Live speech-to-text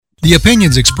The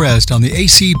opinions expressed on the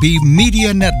ACB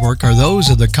Media Network are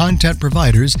those of the content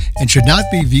providers and should not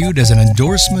be viewed as an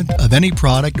endorsement of any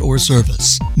product or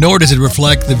service. Nor does it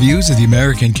reflect the views of the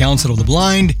American Council of the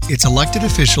Blind, its elected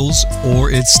officials,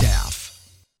 or its staff.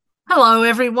 Hello,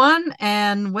 everyone,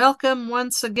 and welcome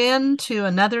once again to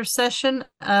another session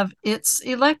of It's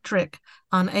Electric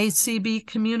on ACB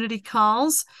Community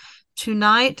Calls.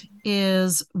 Tonight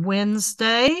is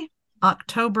Wednesday,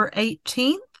 October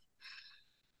 18th.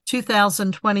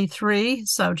 2023.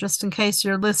 So just in case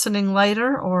you're listening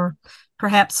later or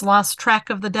perhaps lost track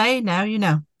of the day, now you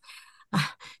know.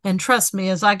 And trust me,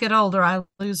 as I get older, I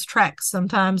lose track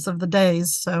sometimes of the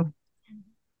days. So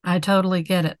I totally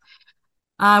get it.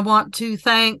 I want to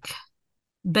thank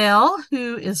Belle,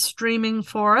 who is streaming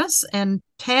for us, and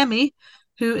Tammy,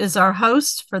 who is our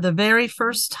host for the very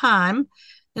first time.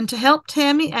 And to help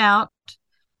Tammy out,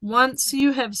 once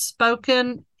you have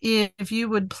spoken, if you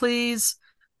would please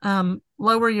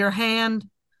lower your hand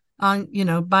on,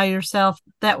 by yourself,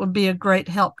 that would be a great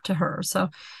help to her. So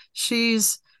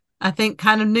she's, I think,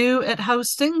 kind of new at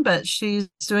hosting, but she's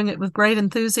doing it with great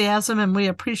enthusiasm, and we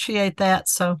appreciate that.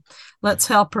 So let's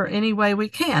help her any way we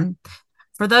can.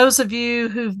 For those of you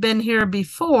who've been here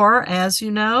before, as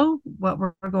you know, what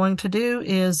we're going to do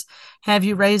is have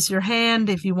you raise your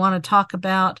hand if you want to talk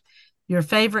about your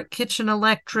favorite kitchen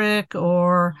electric,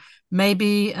 or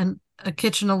maybe a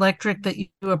kitchen electric that you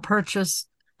have purchased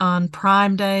on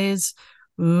Prime Days.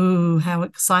 Ooh, how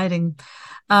exciting.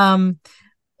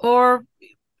 Or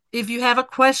if you have a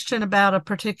question about a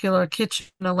particular kitchen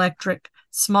electric,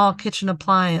 small kitchen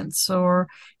appliance, or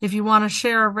if you want to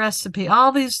share a recipe,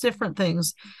 all these different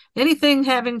things, anything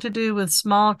having to do with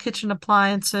small kitchen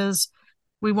appliances,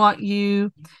 we want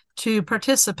you to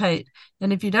participate.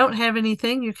 And if you don't have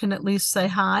anything, you can at least say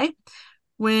hi.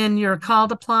 When you're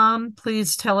called upon,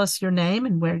 please tell us your name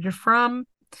and where you're from,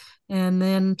 and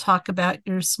then talk about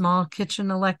your small kitchen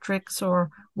electrics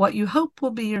or what you hope will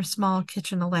be your small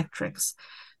kitchen electrics.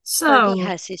 So, Herbie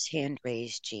has his hand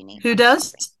raised, Jeannie. Who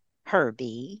does?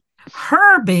 Herbie.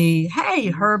 Herbie. Hey,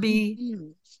 Herbie.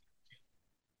 Mm-hmm.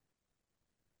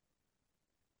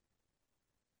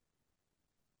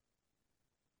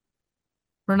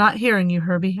 We're not hearing you,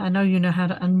 Herbie. I know you know how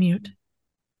to unmute.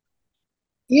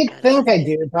 You'd think I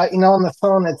do, but on the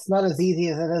phone, it's not as easy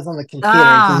as it is on the computer.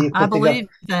 I believe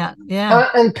that. Yeah.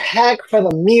 Unpack for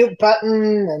the mute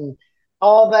button and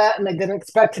all that, and I didn't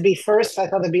expect to be first. I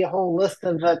thought there'd be a whole list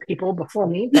of people before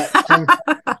me, but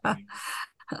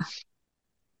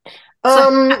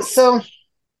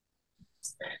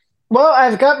well,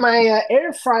 I've got my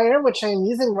air fryer, which I'm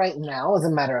using right now, as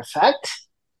a matter of fact.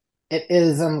 It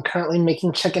is currently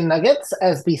making chicken nuggets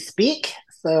as we speak.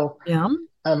 So yeah.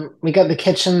 We got the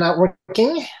kitchen not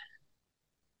working.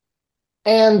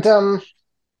 And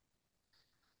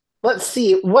let's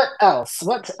see, what else?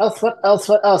 What else?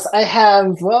 I have,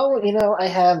 I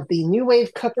have the New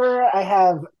Wave cooker.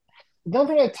 Don't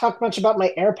think I talked much about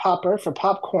my air popper for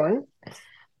popcorn.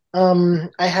 I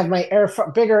have my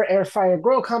bigger air fryer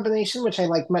grill combination, which I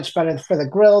like much better for the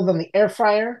grill than the air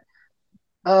fryer.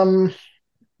 I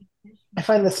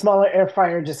find the smaller air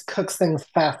fryer just cooks things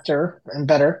faster and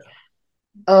better.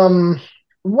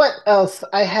 What else?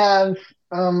 I have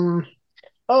another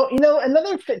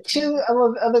two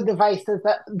other devices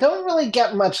that don't really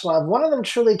get much love. One of them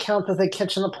truly counts as a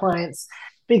kitchen appliance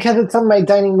because it's on my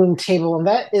dining room table, and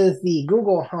that is the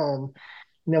Google Home.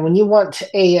 When you want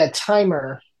a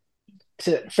timer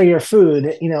for your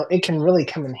food, it can really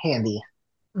come in handy.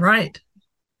 Right.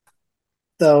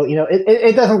 So,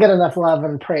 it doesn't get enough love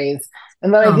and praise.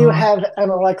 And then I do have an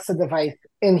Alexa device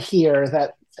in here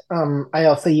that I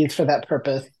also use for that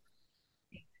purpose.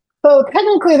 So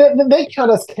technically, they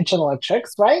count as kitchen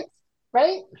electrics, right?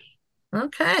 Right?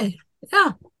 Okay.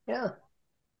 Yeah. Yeah.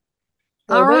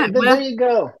 So all right. There you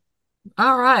go.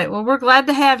 All right. Well, we're glad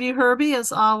to have you, Herbie,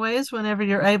 as always, whenever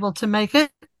you're able to make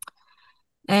it.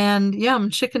 And yum,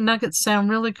 chicken nuggets sound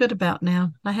really good about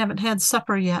now. I haven't had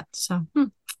supper yet, so.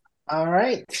 All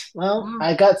right. Well,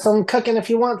 I got some cooking if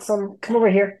you want some. Come over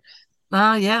here.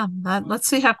 Yeah. Let's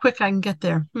see how quick I can get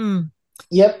there.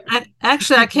 Yep.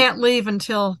 I can't leave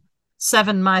until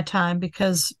 7 my time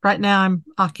because right now I'm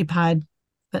occupied.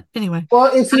 But anyway. Well,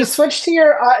 if you switch to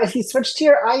your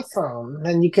iPhone,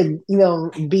 then you could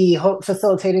be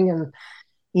facilitating and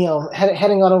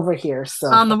heading on over here. So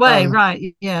on the way,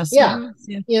 right? Yes. Yeah.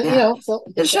 Yeah. So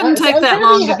it shouldn't take that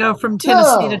long to go from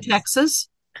Tennessee to Texas.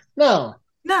 No.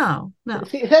 No.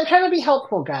 See, I'm trying to be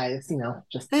helpful, guys.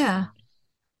 Just yeah.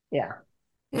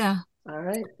 All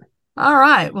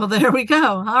right. Well, there we go.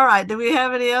 All right. Do we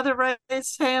have any other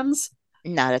raised hands?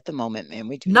 Not at the moment, ma'am.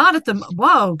 We do Not at the,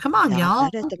 whoa, come on, y'all.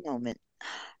 Not at the moment.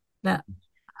 Now,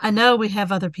 I know we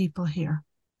have other people here,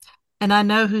 and I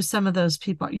know who some of those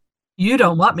people are. You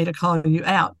don't want me to call you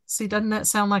out. See, doesn't that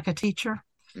sound like a teacher?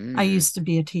 I used to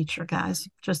be a teacher, guys,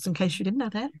 just in case you didn't know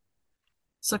that.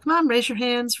 So come on, raise your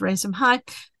hands, raise them high.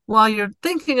 While you're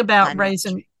thinking about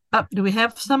raising up, do we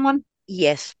have someone?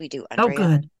 Yes, we do, Andrea. Oh,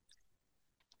 good.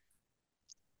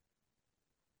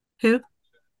 Who?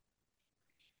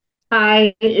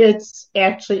 Hi, it's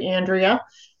actually Andrea.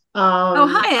 Oh,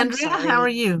 hi, Andrea. How are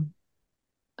you?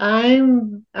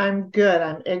 I'm good.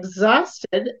 I'm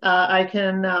exhausted. I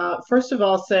can first of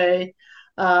all say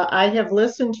I have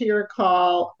listened to your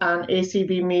call on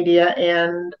ACB Media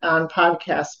and on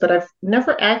podcasts, but I've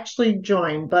never actually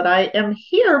joined. But I am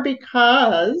here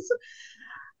because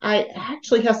I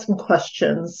actually have some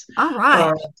questions. All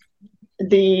right.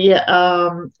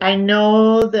 I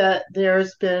know that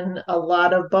there's been a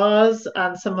lot of buzz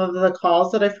on some of the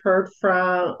calls that I've heard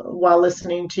from while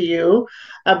listening to you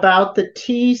about the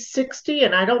T60,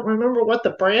 and I don't remember what the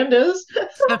brand is.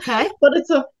 Okay. But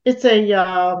it's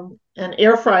an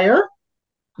air fryer.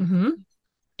 Mm-hmm.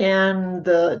 And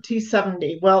the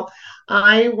T70. Well,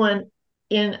 I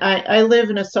live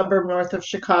in a suburb north of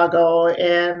Chicago,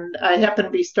 and I happen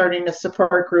to be starting a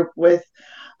support group with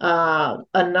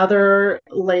another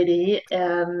lady.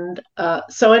 And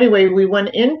so anyway, we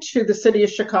went into the city of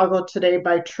Chicago today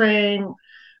by train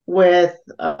with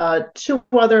two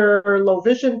other low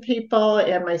vision people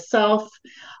and myself.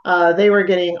 They were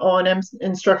getting O&M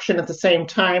instruction at the same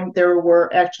time. There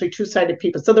were actually two-sighted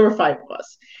people, so there were five of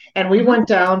us. And we went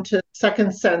down to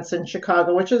Second Sense in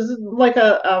Chicago, which is like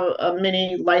a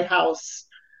mini lighthouse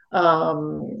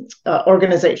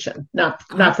organization, not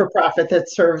for profit,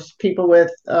 that serves people with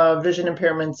vision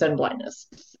impairments and blindness.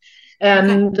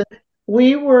 And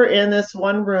we were in this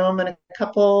one room, and a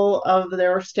couple of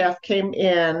their staff came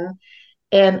in,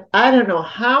 and I don't know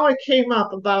how it came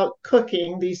up about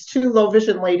cooking. These two low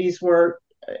vision ladies were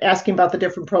asking about the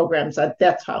different programs.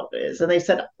 That's how it is. And they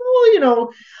said,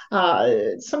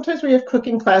 sometimes we have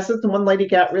cooking classes. And one lady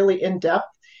got really in depth,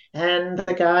 and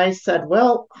the guy said,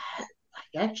 well,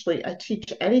 actually, I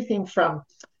teach anything from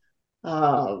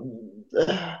how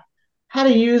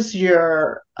to use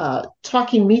your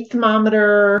talking meat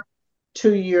thermometer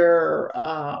to your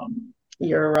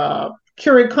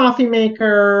Keurig coffee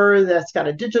maker that's got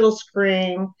a digital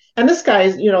screen. And this guy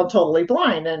is, totally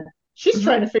blind, and she's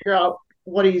trying to figure out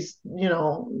what he's,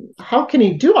 how can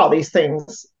he do all these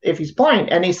things if he's blind?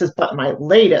 And he says, but my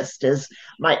latest is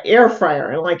my air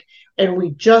fryer. And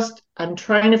I'm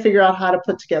trying to figure out how to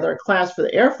put together a class for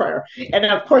the air fryer. And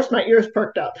of course, my ears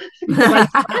perked up because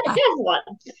I have one.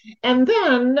 And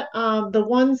then the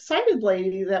one-sighted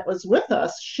lady that was with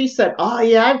us, she said, oh,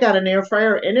 yeah, I've got an air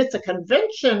fryer, and it's a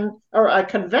convection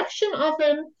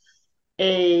oven,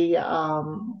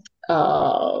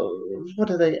 what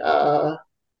are they?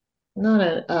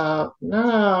 What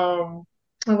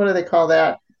do they call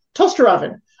that? Toaster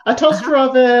oven. A toaster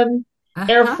oven,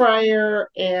 air fryer,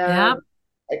 and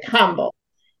a combo.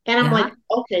 And I'm like,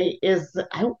 okay,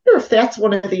 I wonder if that's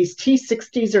one of these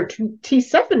T60s or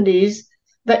T70s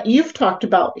that you've talked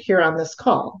about here on this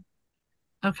call.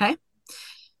 Okay.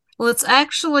 Well, it's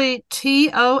actually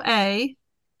TOA.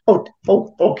 Oh,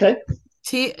 okay.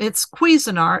 It's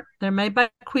Cuisinart. They're made by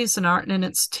Cuisinart, and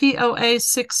it's TOA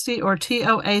 60 or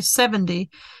TOA 70.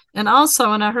 And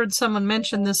also, and I heard someone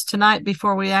mention this tonight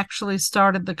before we actually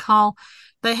started the call,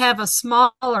 they have a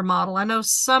smaller model. I know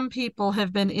some people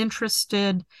have been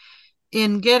interested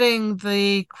in getting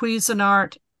the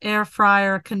Cuisinart air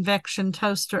fryer convection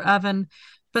toaster oven,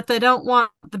 but they don't want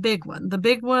the big one. The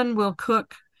big one will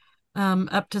cook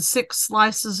up to 6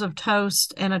 slices of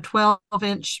toast and a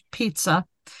 12-inch pizza.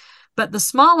 But the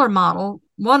smaller model,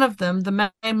 one of them,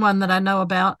 the main one that I know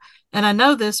about, and I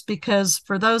know this because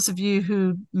for those of you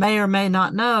who may or may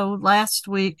not know, last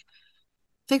week, I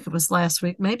think it was last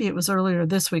week, maybe it was earlier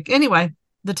this week. Anyway,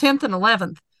 the 10th and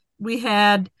 11th, we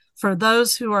had, for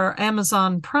those who are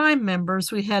Amazon Prime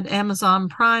members, we had Amazon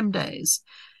Prime Days.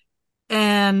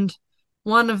 And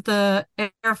one of the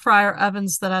air fryer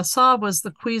ovens that I saw was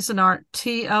the Cuisinart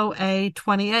TOA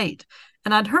 28.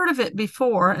 And I'd heard of it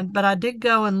before, but I did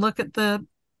go and look at the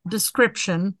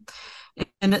description,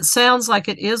 and it sounds like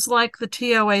it is like the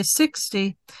TOA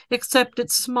 60, except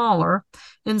it's smaller.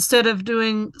 Instead of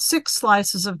doing 6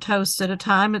 slices of toast at a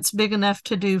time, it's big enough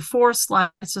to do 4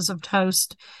 slices of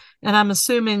toast, and I'm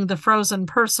assuming the frozen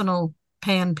personal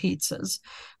pan pizzas.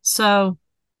 So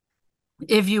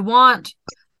if you want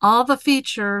all the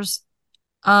features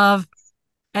of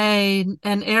an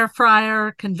air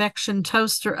fryer, convection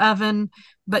toaster oven,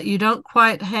 but you don't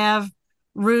quite have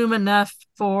room enough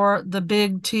for the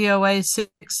big TOA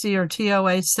 60 or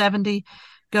TOA 70,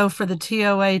 go for the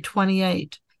TOA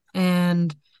 28,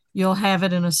 and you'll have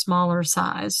it in a smaller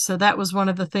size. So that was one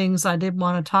of the things I did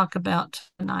want to talk about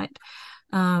tonight.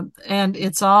 And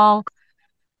it's all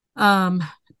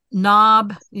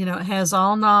knob, it has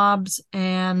all knobs,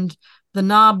 and the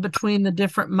knob between the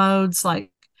different modes,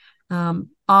 like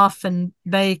off and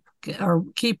bake, or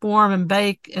keep warm and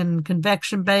bake, and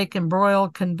convection bake and broil,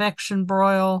 convection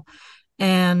broil,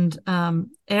 and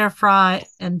air fry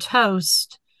and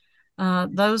toast.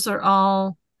 Those are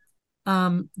all,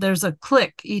 there's a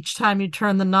click each time you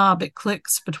turn the knob. It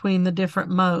clicks between the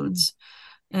different modes.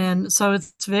 And so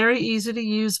it's very easy to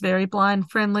use, very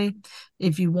blind friendly.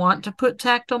 If you want to put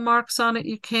tactile marks on it,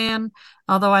 you can,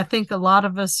 although I think a lot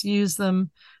of us use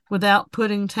them without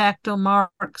putting tactile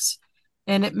marks.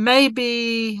 And it may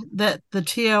be that the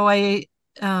TOA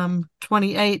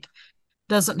 28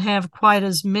 doesn't have quite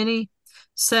as many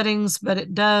settings, but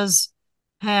it does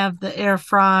have the air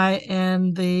fry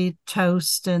and the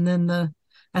toast, and then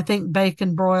I think bake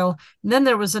and broil. And then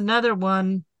there was another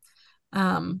one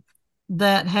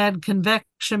that had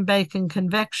convection bake and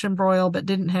convection broil, but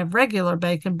didn't have regular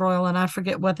bake and broil, and I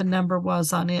forget what the number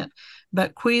was on it.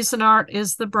 But Cuisinart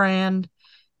is the brand,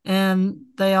 and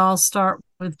they all start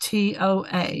with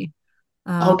TOA.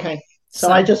 Okay, so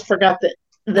I just forgot that.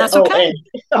 That's okay.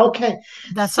 Okay,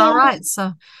 that's all right.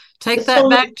 So take that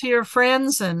back to your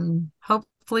friends, and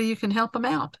hopefully you can help them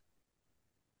out.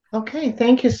 Okay,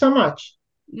 thank you so much.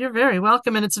 You're very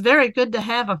welcome, and it's very good to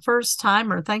have a first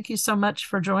timer. Thank you so much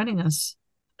for joining us.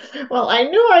 Well, I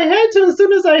knew I had to as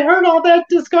soon as I heard all that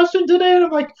discussion today, and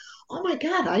I'm like, oh my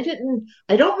God, I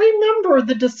don't remember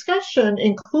the discussion,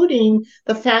 including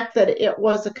the fact that it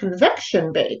was a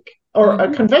convection bake or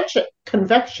a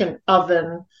convection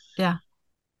oven. Yeah.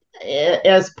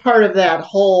 As part of that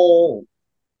whole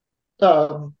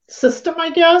system, I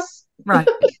guess. Right.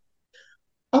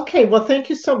 Okay, well, thank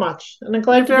you so much. And I'm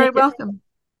glad you're very welcome.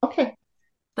 Okay.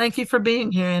 Thank you for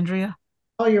being here, Andrea.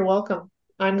 Oh, you're welcome.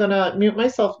 I'm going to mute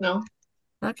myself now.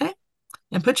 Okay.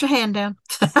 And put your hand down.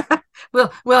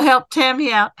 We'll help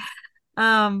Tammy out.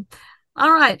 All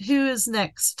right. Who is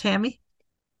next, Tammy?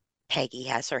 Peggy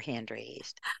has her hand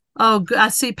raised. Oh, I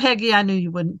see Peggy. I knew you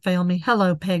wouldn't fail me.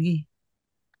 Hello, Peggy.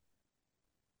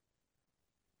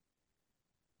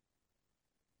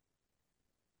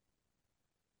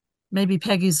 Maybe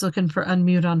Peggy's looking for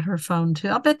unmute on her phone too.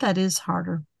 I'll bet that is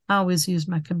harder. I always use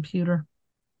my computer.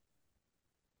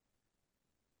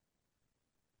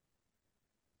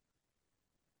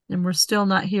 And we're still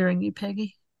not hearing you,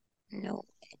 Peggy. No,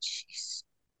 she's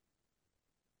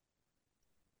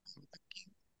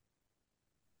looking.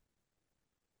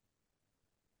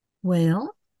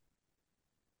 Well,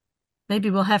 maybe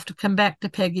we'll have to come back to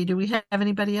Peggy. Do we have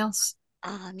anybody else?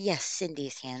 Yes,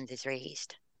 Cindy's hand is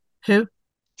raised. Who?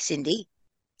 Cindy.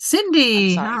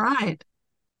 Cindy. All right.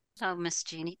 So, Miss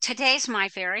Jeannie, today's my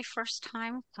very first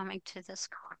time coming to this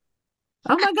call.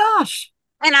 Oh my gosh.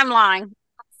 And I'm lying.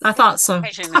 I thought so.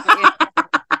 I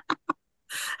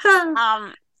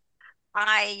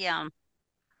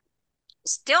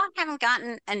still haven't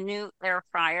gotten a new air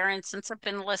fryer, and since I've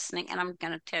been listening, and I'm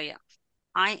going to tell you,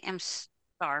 I am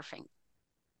starving.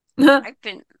 I've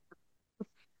been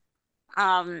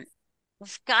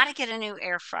we've got to get a new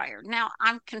air fryer. Now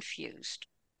I'm confused.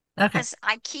 Okay. Because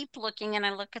I keep looking, and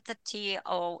I look at the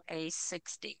TOA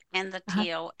 60 and the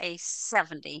TOA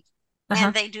 70,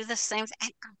 and they do the same thing.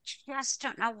 And I just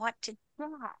don't know what to do.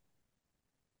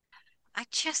 I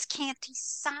just can't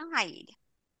decide.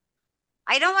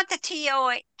 I don't want the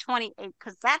TOA 28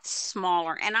 because that's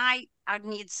smaller, and I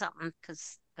need something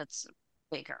because that's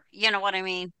bigger. You know what I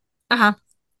mean? I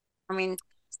mean,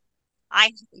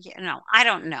 I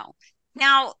don't know.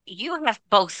 Now, you have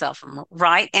both of them,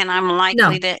 right? And I'm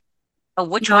likely to...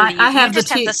 which one do you have? I just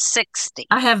have the 60.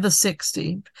 I have the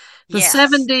 60. The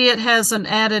 70, it has an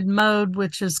added mode,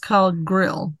 which is called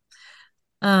grill.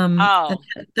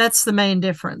 That's the main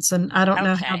difference. And I don't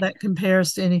know how that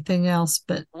compares to anything else.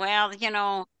 But well,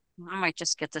 I might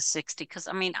just get the 60 because,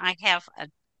 I have a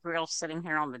grill sitting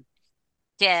here on the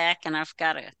deck, and I've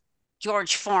got a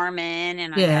George Foreman,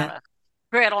 and I got a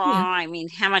griddle on.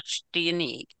 How much do you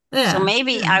need? Yeah. So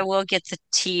maybe I will get the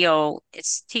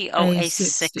it's TOA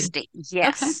 60.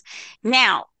 Yes. Okay.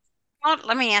 Now,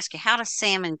 let me ask you, how does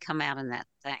salmon come out in that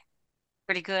thing?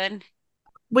 Pretty good?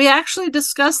 We actually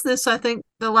discussed this, I think,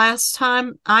 the last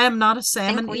time. I am not a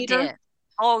salmon eater. Did.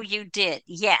 Oh, you did.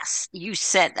 Yes. You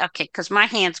said, okay, because my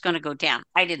hand's going to go down.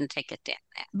 I didn't take it down.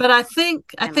 But I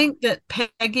think that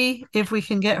Peggy, if we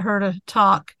can get her to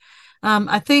talk,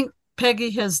 I think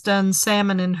Peggy has done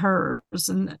salmon in hers,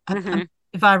 and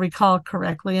if I recall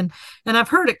correctly. And I've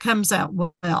heard it comes out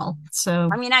well. So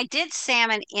I mean, I did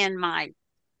salmon in my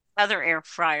other air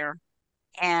fryer,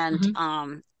 and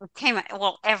it came out,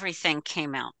 well, everything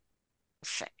came out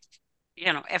perfect.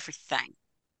 Everything.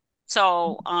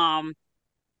 So, all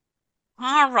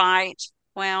right.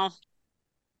 Well,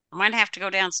 I might have to go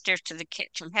downstairs to the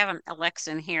kitchen, have an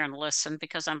Alexa in here and listen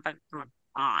because I'm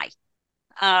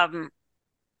um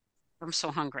I'm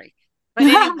so hungry. But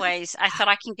anyways, I thought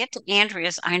I can get to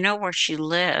Andrea's. I know where she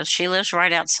lives. She lives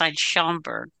right outside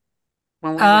Schaumburg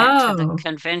when we went to the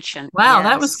convention. Wow,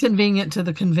 that was convenient to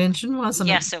the convention, wasn't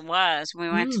it? Yes, it was. We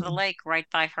went to the lake right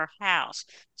by her house.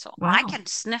 So I can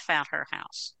sniff out her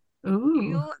house.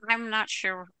 Ooh. I'm not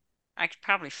sure. I could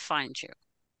probably find you.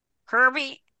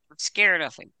 Herbie, I'm scared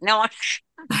of him. No, all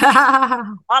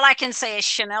I can say is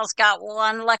Chanel's got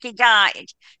one lucky guy,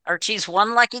 or she's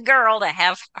one lucky girl to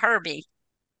have Herbie.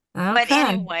 Okay. But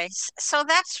anyways, so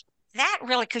that's that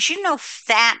really, because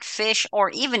fat fish or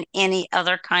even any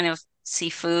other kind of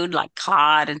seafood like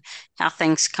cod and how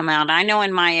things come out. I know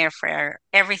in my air fryer,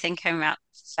 everything came out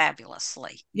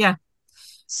fabulously. Yeah.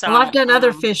 So well, I've done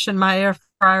other fish in my air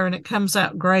fryer and it comes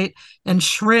out great. And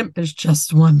shrimp is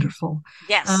just wonderful.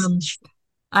 Yes.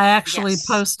 I actually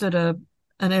posted an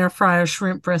air fryer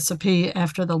shrimp recipe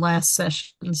after the last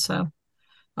session, so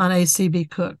on ACB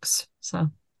Cooks.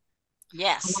 So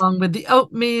yes, along with the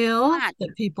oatmeal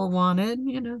that people wanted,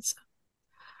 So.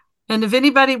 And if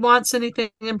anybody wants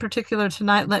anything in particular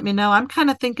tonight, let me know. I'm kind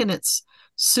of thinking it's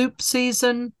soup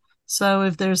season. So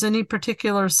if there's any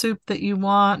particular soup that you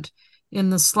want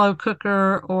in the slow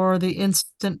cooker or the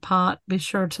Instant Pot, be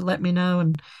sure to let me know.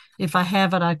 And if I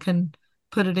have it, I can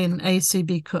put it in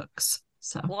ACB Cooks.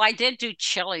 So. Well, I did do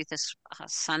chili this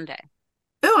Sunday.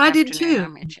 Oh, I did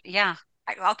too. Yeah.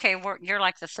 Okay, you're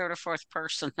like the third or fourth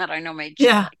person that I know made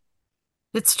chili. Yeah.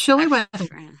 It's chilly weather.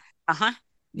 Uh-huh.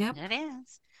 Yep. It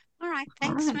is. All right.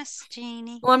 Thanks, Miss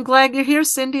Jeannie. Well, I'm glad you're here,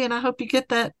 Cindy, and I hope you get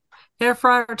that air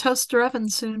fryer toaster oven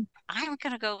soon. I'm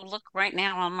going to go look right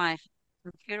now on my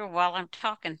computer while I'm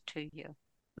talking to you.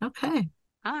 Okay.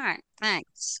 All right.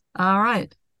 Thanks. All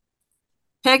right.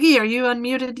 Peggy, are you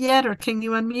unmuted yet, or can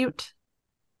you unmute?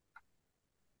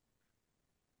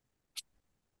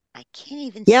 I can't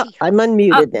even see her. I'm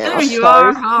unmuted now. There you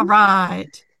are. All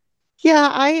right. Yeah,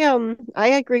 I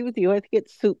agree with you. I think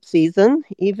it's soup season.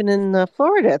 Even in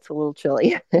Florida, it's a little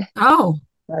chilly. Oh.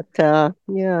 But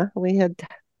yeah, we had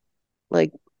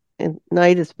at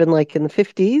night it's been like in the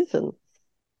 50s, and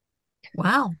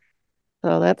wow.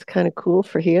 So that's kind of cool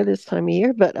for here this time of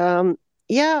year. But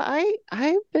yeah,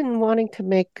 I've been wanting to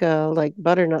make like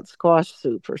butternut squash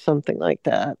soup or something like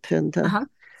that, and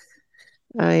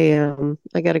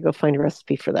I got to go find a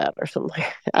recipe for that or something.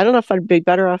 I don't know if I'd be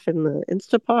better off in the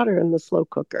Instant Pot or in the slow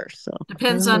cooker. So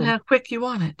depends on how quick you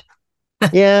want it.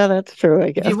 Yeah, that's true,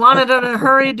 I guess. If you want it in a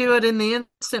hurry, do it in the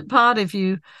Instant Pot. If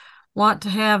you want to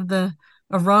have the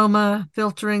aroma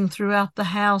filtering throughout the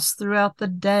house throughout the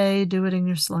day, do it in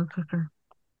your slow cooker.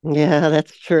 Yeah,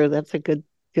 that's true. That's a good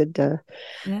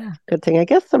thing. I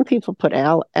guess some people put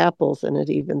apples in it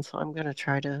even, so I'm going to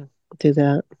try to do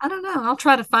that. I don't know. I'll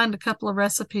try to find a couple of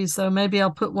recipes, though. Maybe I'll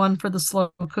put one for the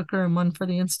slow cooker and one for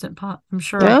the Instant Pot. I'm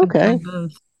sure I can find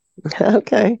both.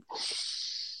 Okay.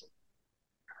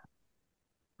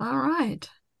 All right.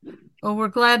 Well, we're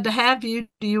glad to have you.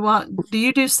 Do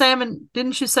you do salmon?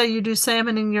 Didn't you say you do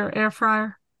salmon in your air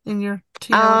fryer? In your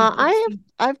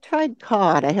I've tried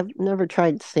cod. I have never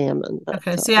tried salmon. But,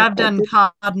 okay. See, I've done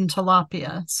cod and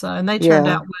tilapia, and they turned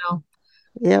out well.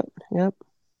 Yep.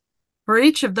 For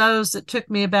each of those, it took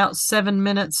me about 7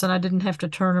 minutes, and I didn't have to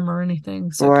turn them or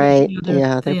anything. So right.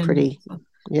 They're pretty. So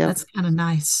that's kind of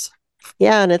nice.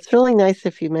 Yeah, and it's really nice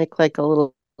if you make like a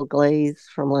little glaze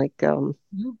from like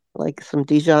some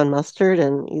Dijon mustard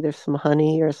and either some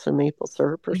honey or some maple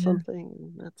syrup or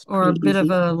something. That's or a bit easy.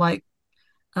 of a like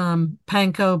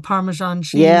panko Parmesan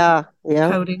cheese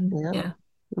coating.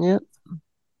 Yeah.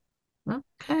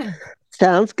 Okay.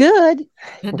 Sounds good.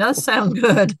 It does sound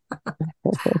good.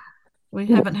 We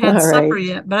haven't had supper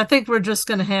yet, but I think we're just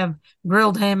going to have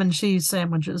grilled ham and cheese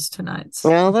sandwiches tonight. So.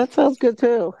 Well, that sounds good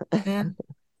too. Yeah.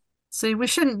 See, we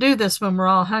shouldn't do this when we're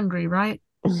all hungry, right?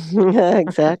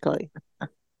 Exactly.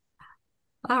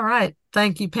 All right.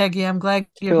 Thank you, Peggy. I'm glad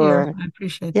you're here. I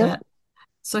appreciate that.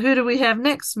 So who do we have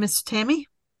next, Miss Tammy?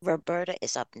 Roberta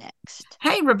is up next.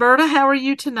 Hey, Roberta, how are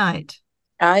you tonight?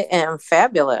 I am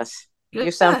fabulous. Good.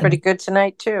 You sound pretty good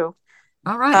tonight, too.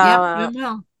 All right. Doing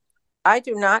well. I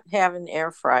do not have an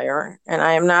air fryer, and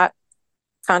I am not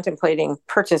contemplating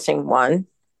purchasing one.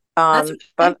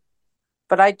 But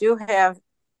I do have.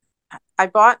 I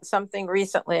bought something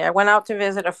recently. I went out to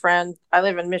visit a friend. I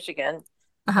live in Michigan,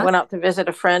 I went out to visit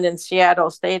a friend in Seattle,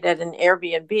 stayed at an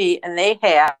Airbnb, and they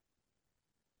had.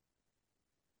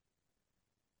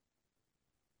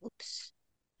 Oops.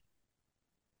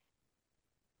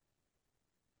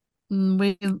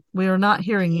 We are not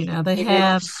hearing you now. They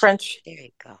have French. There you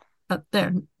go.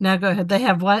 There. Now go ahead. They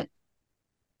have what?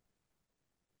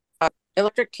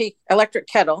 Electric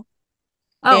kettle.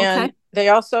 Oh, and okay. They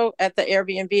also at the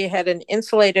Airbnb had an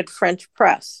insulated French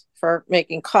press for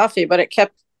making coffee, but it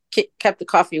kept the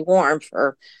coffee warm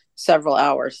for several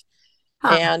hours.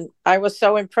 And I was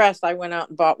so impressed, I went out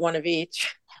and bought one of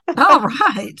each. Oh,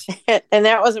 right. And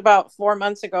that was about 4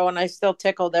 months ago, and I still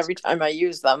tickled every time I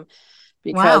use them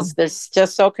because they're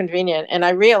just so convenient. And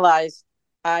I realized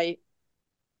the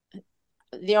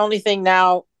only thing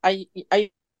now, I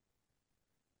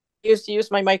used to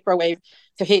use my microwave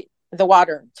to heat the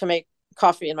water to make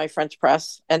coffee in my French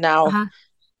press, and now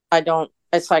I don't.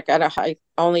 It's like I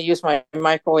only use my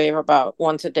microwave about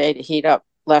once a day to heat up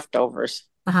leftovers.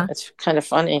 It's kind of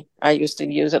funny. I used to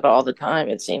use it all the time,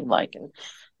 it seemed like, and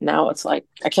now it's like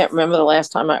I can't remember the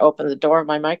last time I opened the door of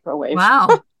my microwave.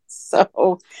 Wow.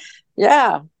 So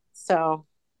yeah. So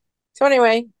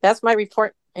anyway, that's my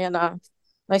report, and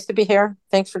nice to be here.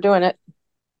 Thanks for doing it.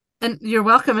 And you're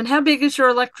welcome. And how big is your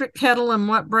electric kettle, and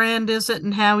what brand is it,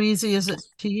 and how easy is it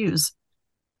to use?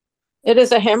 It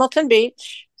is a Hamilton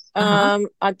Beach.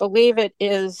 I believe it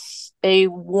is a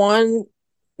 1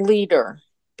 liter,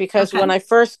 because when I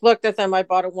first looked at them, I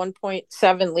bought a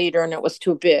 1.7 liter and it was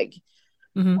too big.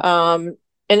 And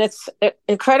they're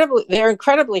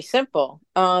incredibly simple.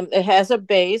 It has a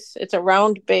base. It's a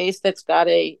round base that's got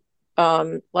a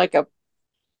like a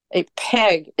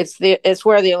peg. It's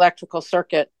where the electrical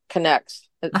circuit connects.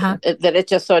 It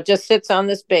just sits on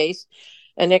this base,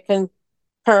 and it can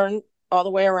turn all the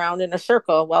way around in a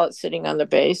circle while it's sitting on the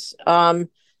base.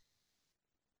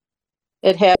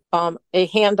 It has a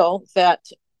handle that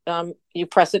you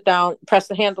press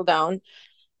the handle down,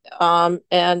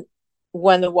 and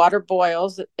when the water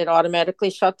boils, it automatically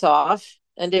shuts off.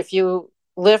 And if you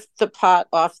lift the pot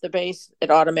off the base, it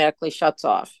automatically shuts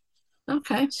off.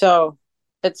 Okay. So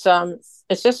it's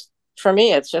just, for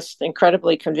me, it's just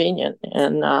incredibly convenient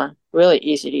and really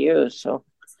easy to use. So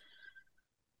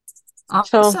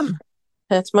awesome.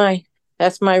 That's my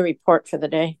report for the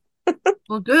day.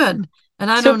 Well, good.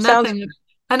 And I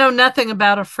know nothing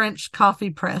about a French coffee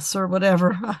press or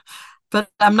whatever, but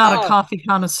I'm not a coffee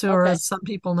connoisseur, as some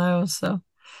people know. So.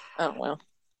 Oh, well,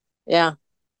 yeah.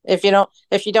 If you're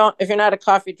not a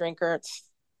coffee drinker,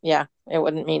 it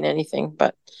wouldn't mean anything.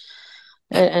 But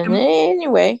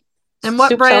anyway. And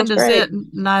what brand is it?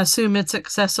 And I assume it's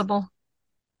accessible.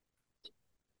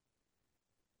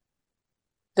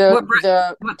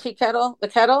 The tea kettle, the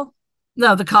kettle?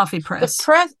 No, the coffee press.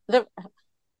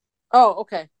 Oh,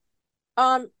 okay.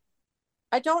 I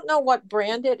don't know what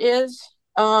brand it is.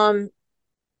 There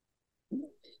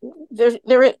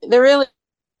really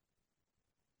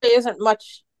isn't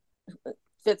much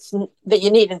that you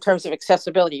need in terms of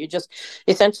accessibility. You just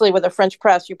essentially, with a French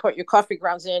press, you put your coffee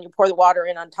grounds in, you pour the water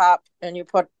in on top, and you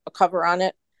put a cover on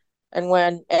it.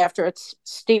 And after it's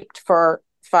steeped for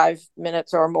 5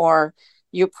 minutes or more,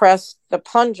 you press the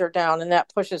plunger down, and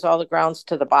that pushes all the grounds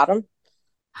to the bottom.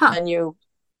 And you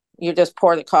just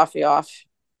pour the coffee off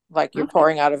like you're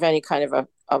pouring out of any kind of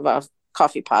a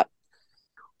coffee pot.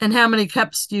 And how many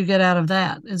cups do you get out of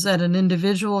that? Is that an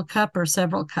individual cup or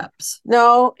several cups?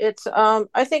 No, it's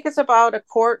I think it's about a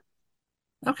quart.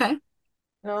 Okay.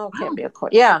 No, it can't be a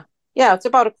quart. Yeah, it's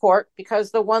about a quart,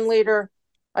 because the 1 liter,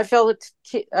 I fill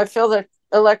the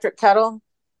electric kettle,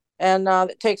 and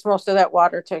it takes most of that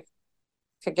water to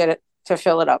get it to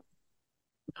fill it up.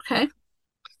 Okay.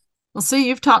 Well, see,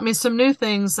 you've taught me some new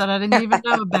things that I didn't even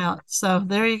know about. So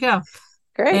there you go.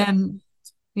 Great. And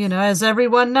as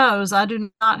everyone knows, I do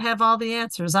not have all the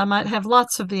answers. I might have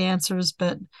lots of the answers,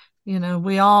 but,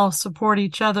 we all support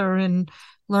each other in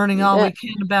learning all we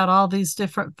can about all these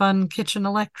different fun kitchen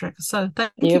electrics. So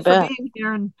thank you for being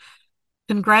here, and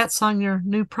congrats on your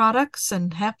new products,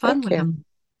 and have fun with them.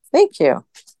 Thank you.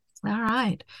 All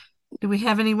right. Do we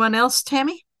have anyone else,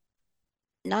 Tammy?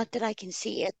 Not that I can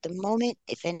see at the moment.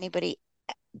 If anybody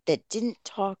that didn't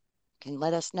talk can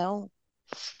let us know.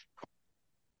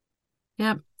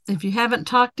 Yep. If you haven't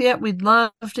talked yet, we'd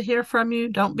love to hear from you.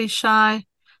 Don't be shy.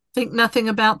 Think nothing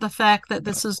about the fact that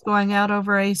this is going out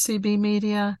over ACB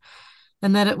Media,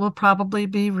 and that it will probably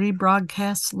be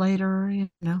rebroadcast later,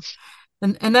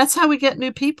 And that's how we get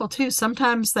new people too.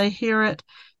 Sometimes they hear it,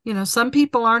 some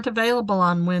people aren't available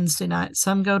on Wednesday night.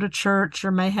 Some go to church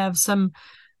or may have some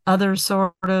other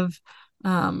sort of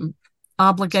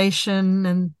obligation,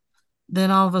 and then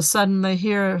all of a sudden they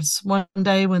hear us one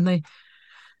day when they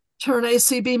turn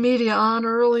ACB Media on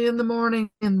early in the morning,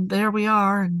 and there we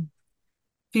are. And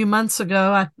a few months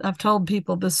ago, I've told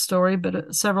people this story,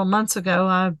 but several months ago,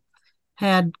 I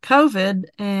had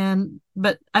COVID,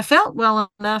 but I felt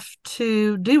well enough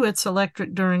to do It's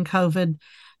Electric during COVID.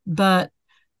 But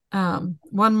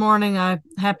one morning I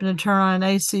happened to turn on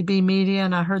ACB Media,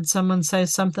 and I heard someone say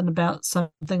something about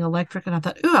something electric, and I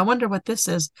thought, ooh, I wonder what this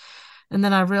is. And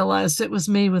then I realized it was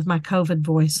me with my COVID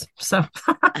voice. So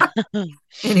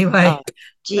anyway,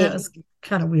 that was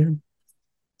kind of weird.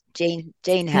 Jane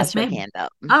has her hand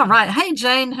up. All right. Hey,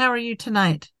 Jane, how are you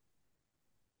tonight?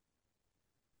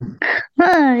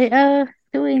 Hi,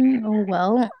 doing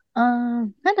well.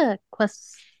 Had a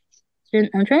question.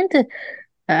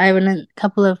 I have an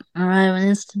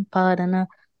Instant Pot, and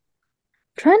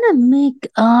trying to make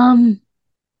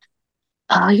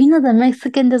the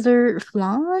Mexican dessert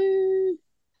flan.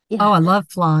 Yeah. Oh, I love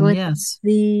flan. With yes,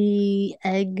 the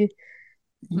egg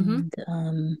and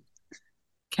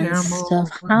caramel and stuff.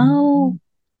 How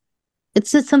it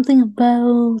said something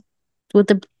about with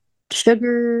the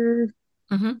sugar,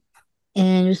 and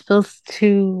you're supposed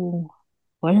to,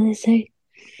 what do they say?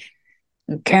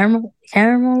 Caramelize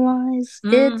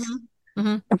it.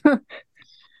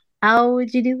 How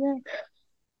would you do that?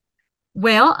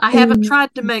 Well, I haven't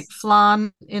tried to make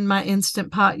flan in my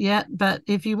Instant Pot yet, but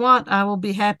if you want, I will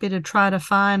be happy to try to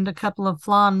find a couple of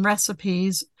flan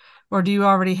recipes. Or do you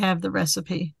already have the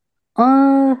recipe?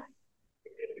 That's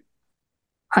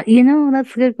a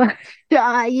good question.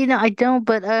 I don't,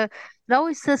 but it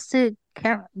always says to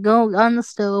go on the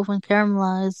stove and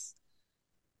caramelize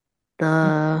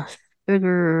the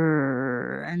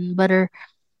sugar and butter.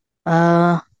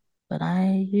 But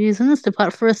I use an Instant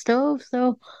Pot for a stove,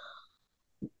 so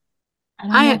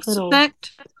I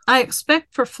expect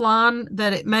for flan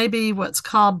that it may be what's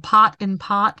called pot and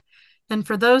pot. And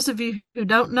for those of you who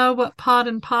don't know what pot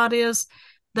and pot is,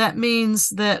 that means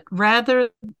that rather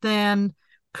than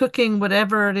cooking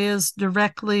whatever it is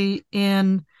directly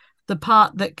in the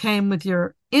pot that came with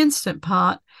your Instant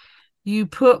Pot, you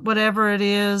put whatever it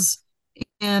is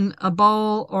in a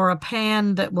bowl or a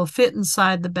pan that will fit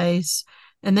inside the base,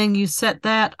 and then you set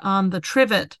that on the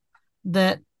trivet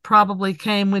that probably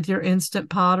came with your Instant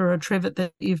Pot or a trivet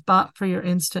that you've bought for your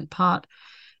Instant Pot,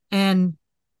 and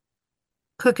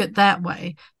cook it that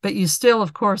way. But you still,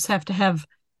 of course, have to have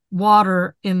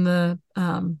water in the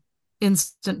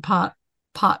Instant Pot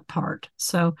part.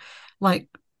 So, like,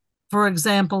 for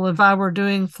example, if I were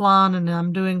doing flan and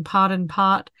I'm doing pot and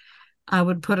pot, I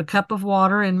would put a cup of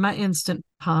water in my Instant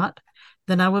Pot.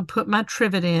 Then I would put my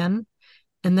trivet in,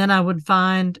 and then I would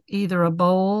find either a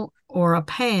bowl or a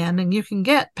pan, and you can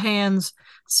get pans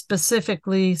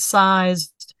specifically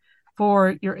sized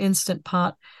for your Instant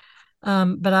Pot.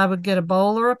 But I would get a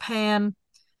bowl or a pan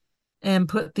and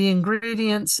put the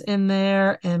ingredients in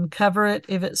there and cover it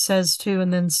if it says to,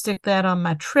 and then stick that on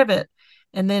my trivet.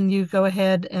 And then you go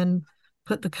ahead and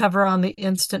put the cover on the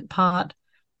Instant Pot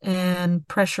and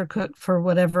pressure cook for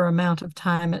whatever amount of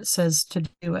time it says to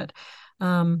do it.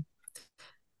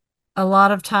 A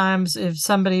lot of times, if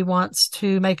somebody wants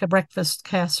to make a breakfast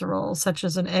casserole, such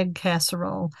as an egg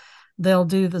casserole, they'll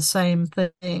do the same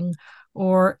thing.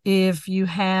 Or if you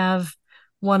have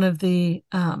one of the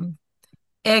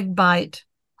egg bite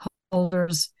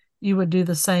holders, you would do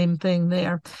the same thing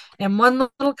there. And one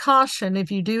little caution,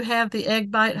 if you do have the egg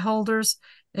bite holders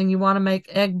and you want to make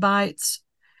egg bites,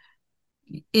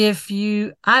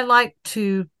 I like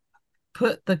to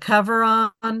put the cover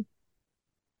on,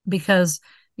 because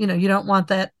you don't want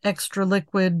that extra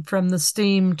liquid from the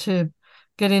steam to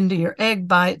get into your egg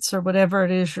bites or whatever it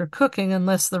is you're cooking,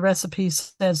 unless the recipe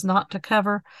says not to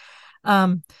cover.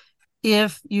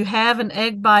 If you have an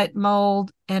egg bite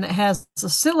mold and it has a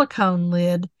silicone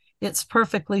lid, it's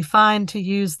perfectly fine to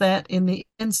use that in the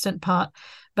Instant Pot.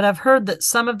 But I've heard that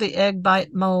some of the egg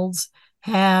bite molds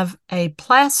have a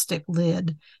plastic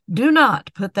lid. Do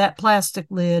not put that plastic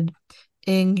lid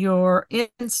in your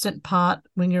Instant Pot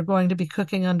when you're going to be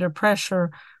cooking under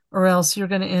pressure, or else you're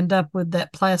going to end up with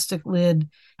that plastic lid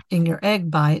in your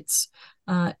egg bites.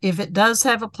 If it does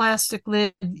have a plastic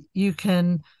lid, you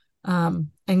can, and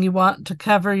you want to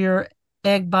cover your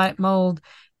egg bite mold,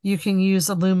 you can use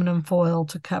aluminum foil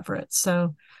to cover it.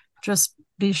 So just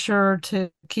be sure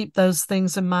to keep those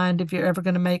things in mind if you're ever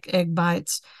going to make egg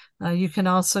bites. You can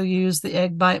also use the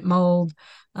egg bite mold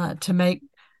to make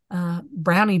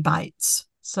brownie bites.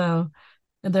 So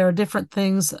there are different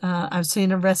things. I've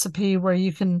seen a recipe where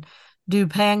you can do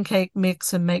pancake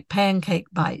mix and make pancake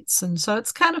bites. And so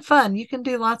it's kind of fun. You can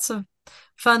do lots of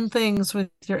fun things with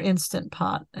your Instant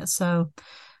Pot. So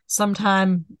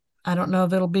sometime, I don't know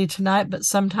if it'll be tonight, but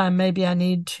sometime maybe I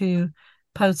need to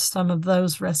post some of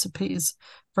those recipes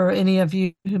for any of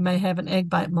you who may have an egg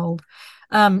bite mold.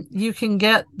 You can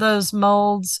get those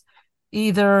molds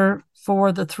either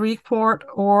for the 3-quart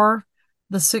or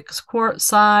the 6-quart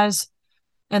size.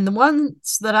 And the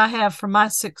ones that I have for my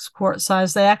 6-quart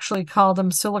size, they actually call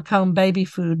them silicone baby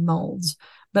food molds,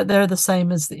 but they're the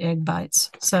same as the egg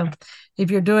bites. So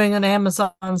if you're doing an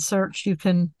Amazon search, you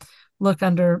can look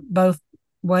under both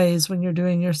ways when you're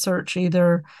doing your search,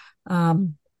 either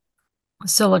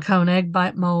silicone egg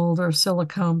bite mold or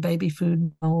silicone baby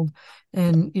food mold,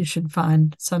 and you should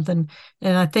find something.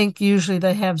 And I think usually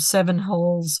they have 7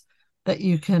 holes that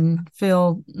you can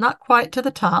fill, not quite to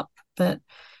the top, but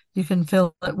you can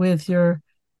fill it with your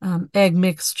egg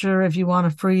mixture if you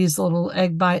want to freeze little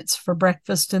egg bites for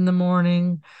breakfast in the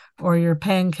morning, or your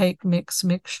pancake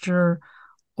mixture,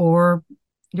 or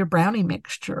your brownie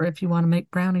mixture if you want to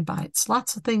make brownie bites.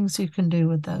 Lots of things you can do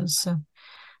with those. So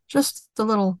just a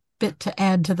little bit to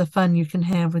add to the fun you can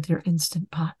have with your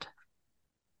Instant Pot.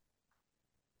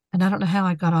 And I don't know how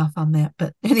I got off on that,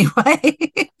 but anyway.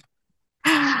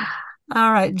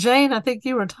 All right, Jane, I think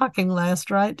you were talking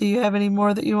last, right? Do you have any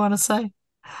more that you want to say?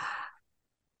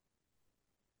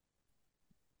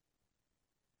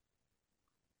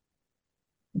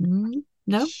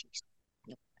 No?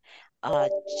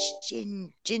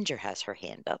 Ginger has her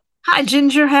hand up. Hi,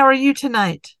 Ginger. How are you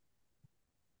tonight?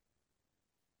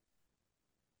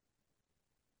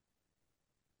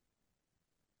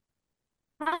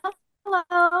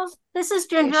 Hello, this is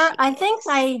Ginger. I think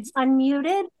I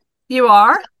unmuted. You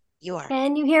are? You are.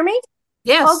 Can you hear me?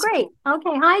 Yes. Oh, great.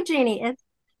 Okay. Hi, Jeannie. It's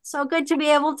so good to be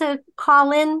able to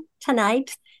call in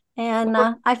tonight. And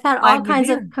I've had all kinds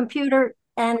of computer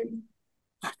and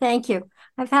thank you.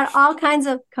 I've had all kinds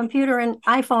of computer and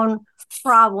iPhone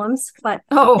problems, but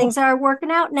things are working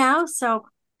out now. So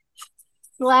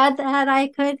glad that I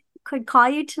could call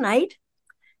you tonight.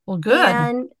 Well, good.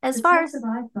 And as far as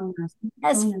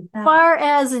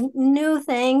new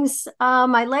things,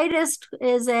 my latest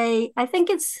is I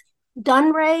think it's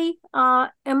Dunray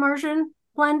immersion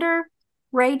blender,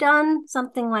 Ray Dunn,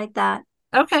 something like that.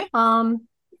 Okay.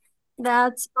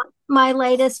 That's my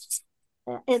latest.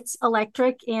 It's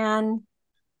electric, and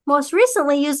most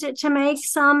recently used it to make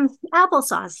some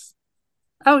applesauce.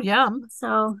 Oh, yum.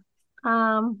 So,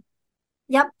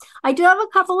 yep. I do have a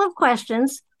couple of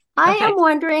questions. I am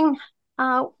wondering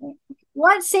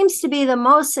what seems to be the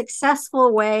most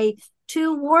successful way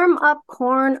to warm up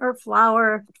corn or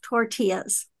flour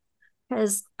tortillas?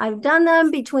 Because I've done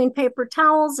them between paper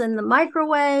towels and the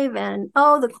microwave, and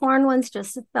the corn ones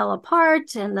just fell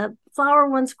apart and the flour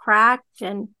ones cracked.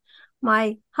 And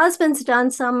my husband's done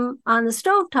some on the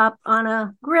stovetop on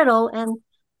a griddle, and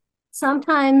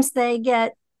sometimes they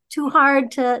get too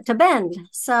hard to bend.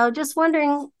 So just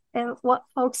wondering what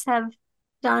folks have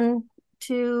done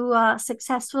to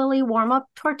successfully warm up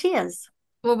tortillas.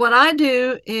 Well, what I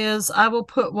do is I will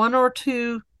put 1 or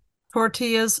 2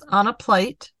 tortillas on a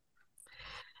plate,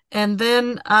 and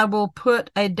then I will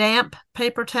put a damp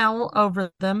paper towel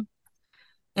over them.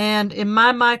 And in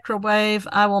my microwave,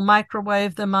 I will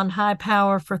microwave them on high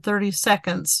power for 30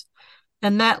 seconds.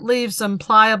 And that leaves them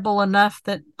pliable enough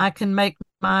that I can make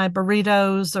my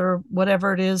burritos or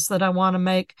whatever it is that I want to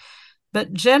make.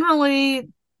 But generally,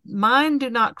 mine do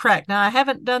not crack. Now, I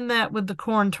haven't done that with the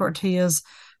corn tortillas,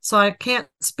 so I can't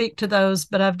speak to those,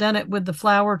 but I've done it with the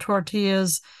flour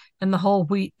tortillas and the whole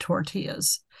wheat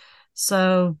tortillas.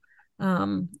 So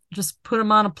just put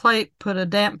them on a plate, put a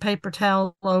damp paper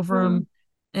towel over them,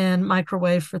 and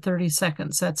microwave for 30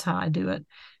 seconds. That's how I do it.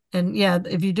 And yeah,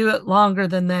 if you do it longer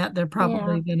than that, they're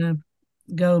probably going to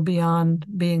go beyond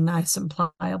being nice and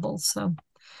pliable. So,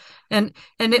 and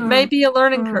it may be a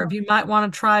learning curve. You might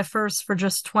want to try first for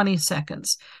just 20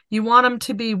 seconds. You want them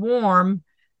to be warm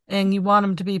and you want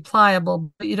them to be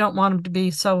pliable, but you don't want them to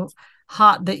be so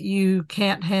hot that you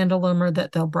can't handle them or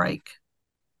that they'll break.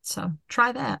 So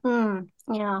try that.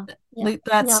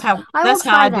 That's how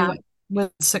I do it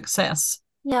with success.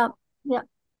 Yep.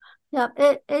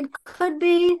 It could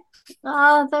be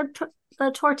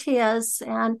the tortillas,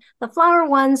 and the flour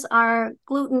ones are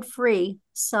gluten-free,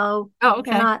 so they're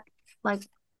not like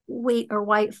wheat or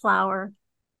white flour.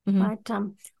 But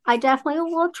I definitely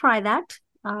will try that.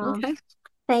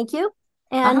 Thank you.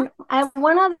 And I have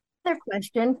one other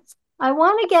question. I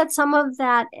want to get some of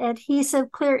that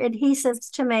clear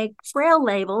adhesives to make braille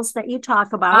labels that you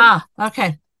talk about.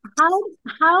 Okay.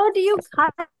 How do you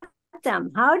cut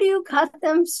them? How do you cut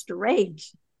them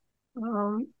straight?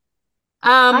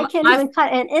 I can't even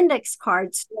cut an index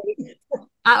card straight.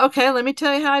 Okay, let me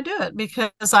tell you how I do it,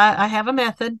 because I have a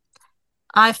method.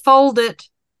 I fold it,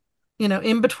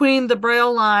 in between the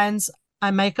braille lines.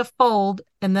 I make a fold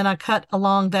and then I cut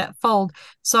along that fold.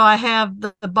 So I have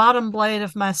the bottom blade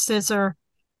of my scissor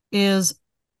is,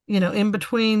 in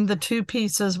between the two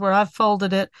pieces where I've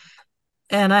folded it.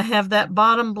 And I have that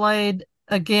bottom blade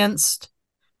against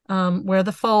where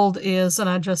the fold is, and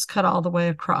I just cut all the way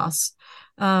across.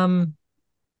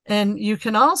 And you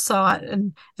can also,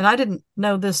 and I didn't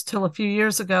know this till a few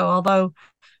years ago, although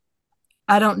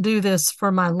I don't do this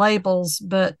for my labels,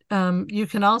 but you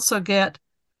can also get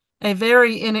a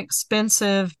very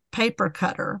inexpensive paper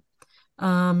cutter.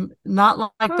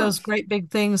 Not like those great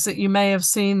big things that you may have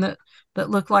seen that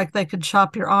look like they could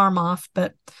chop your arm off,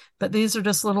 but these are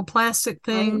just little plastic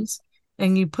things,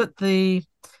 and you put the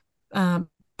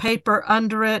paper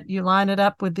under it, you line it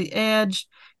up with the edge,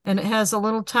 and it has a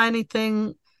little tiny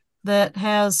thing that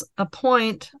has a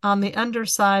point on the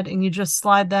underside, and you just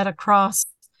slide that across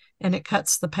and it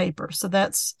cuts the paper. So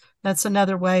that's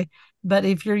another way. But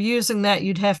if you're using that,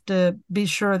 you'd have to be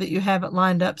sure that you have it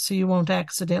lined up so you won't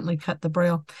accidentally cut the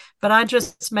braille. But I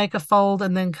just make a fold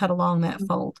and then cut along that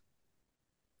fold.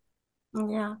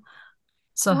 Yeah.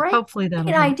 So Great hopefully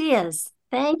that'll help. ideas.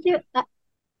 Thank you.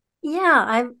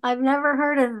 Yeah, I've never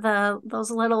heard of those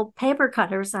little paper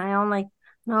cutters. I only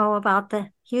know about the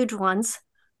huge ones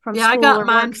from I school got or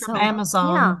mine work. from So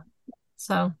Amazon. yeah,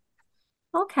 So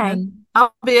okay. and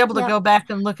I'll be able to Yep. go back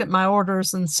and look at my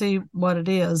orders and see what it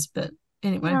is. But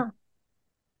anyway, Yeah.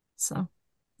 so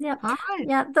Yep. all right.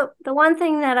 Yeah. The one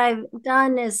thing that I've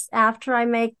done is after I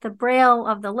make the braille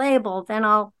of the label, then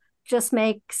I'll just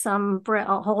make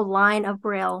a whole line of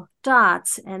braille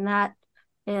dots, and that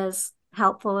is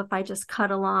helpful if I just cut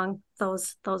along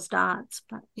those dots.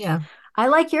 But Yeah. I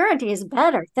like your ideas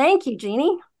better. Thank you,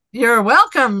 Jeannie. You're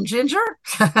welcome, Ginger.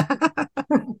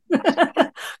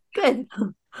 Good.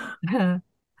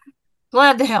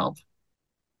 Glad to help.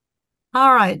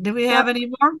 All right. Do we have Yep. any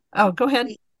more? Oh, go ahead.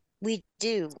 We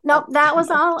do. Nope, that was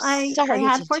all I Sorry,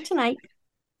 had for tonight.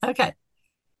 Okay.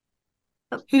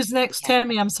 Who's next, Yeah.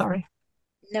 Tammy? I'm sorry.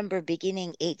 Number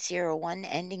beginning 801,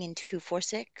 ending in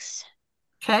 246.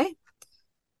 Okay.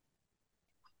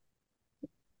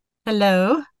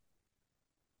 Hello.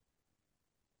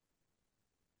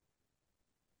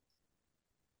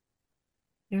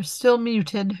 You're still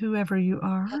muted, whoever you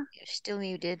are. Oh, you're still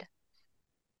muted.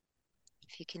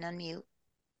 If you can unmute.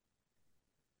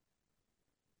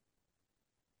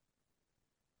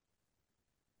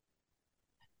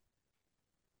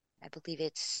 I believe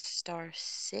it's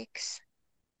 *6,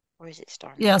 or is it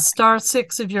 *9? Yeah,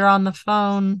 *6 if you're on the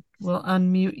phone. We'll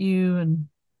unmute you and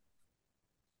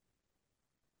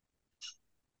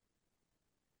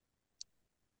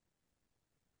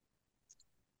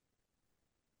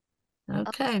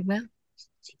okay, well,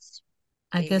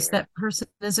 I guess that person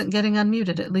isn't getting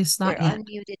unmuted, at least not They're yet.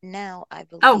 unmuted now, I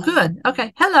believe. Oh, good.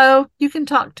 Okay. Hello. You can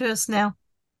talk to us now.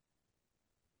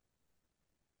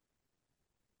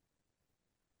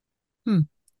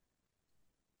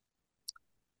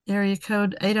 Area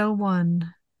code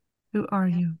 801. Who are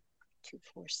you?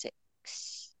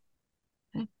 246.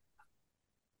 Okay.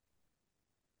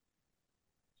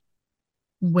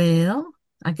 Well,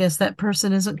 I guess that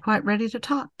person isn't quite ready to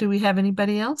talk. Do we have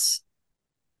anybody else?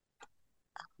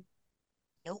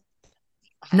 Nope.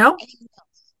 No?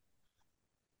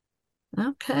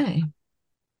 Okay.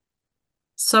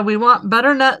 So we want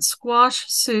butternut squash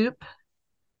soup.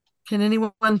 Can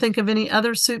anyone think of any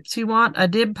other soups you want? I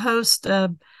did post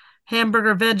a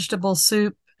hamburger vegetable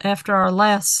soup after our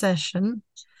last session.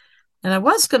 And I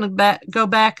was going to go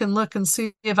back and look and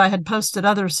see if I had posted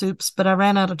other soups, but I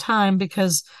ran out of time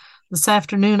because this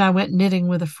afternoon I went knitting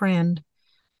with a friend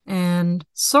and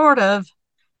sort of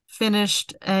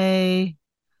finished a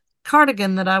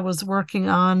cardigan that I was working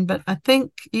on. But I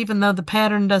think even though the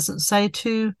pattern doesn't say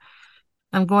to,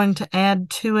 I'm going to add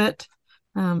to it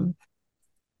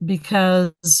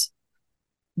because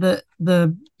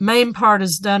the main part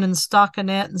is done in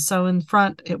stockinette, and so in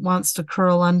front it wants to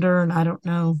curl under, and I don't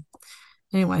know.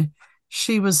 Anyway,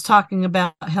 she was talking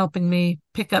about helping me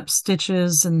pick up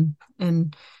stitches and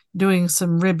doing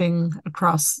some ribbing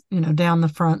across, down the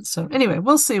front. So anyway,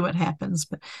 we'll see what happens.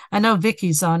 But I know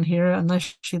Vicky's on here,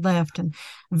 unless she left. And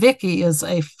Vicky is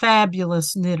a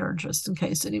fabulous knitter, just in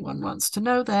case anyone wants to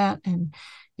know that. And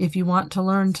if you want to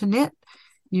learn to knit,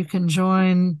 you can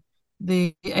join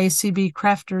the ACB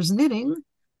Crafters Knitting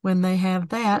when they have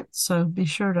that. So be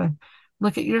sure to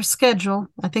look at your schedule.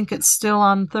 I think it's still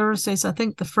on Thursdays. I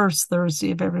think the first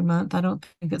Thursday of every month. I don't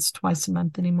think it's twice a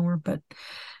month anymore, but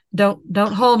don't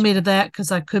hold me to that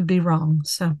because I could be wrong.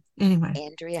 So anyway.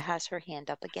 Andrea has her hand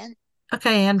up again.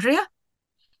 Okay, Andrea.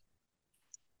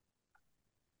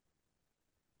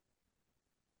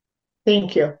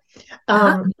 Thank you.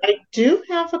 I do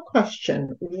have a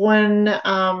question. When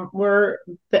we're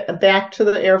back to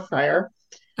the air fryer,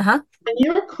 when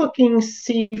you're cooking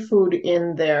seafood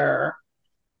in there,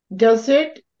 does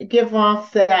it give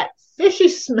off that fishy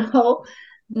smell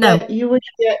No. that you would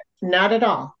get? Not at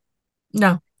all.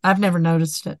 No, I've never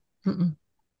noticed it. Mm-mm.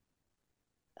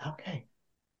 Okay.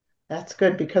 That's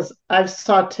good because I've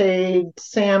sauteed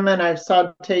salmon, I've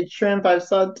sauteed shrimp, I've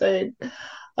sauteed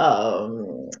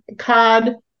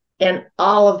cod, and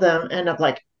all of them end up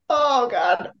like, oh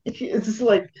God, it's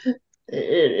like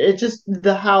it just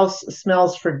the house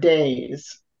smells for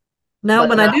days. No, But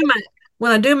when not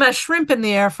I do my shrimp in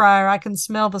the air fryer, I can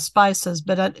smell the spices,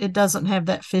 but it doesn't have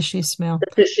that fishy smell.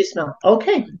 the fishy smell.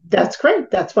 Okay, that's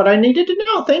great. That's what I needed to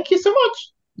know. Thank you so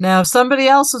much. Now, if somebody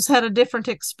else has had a different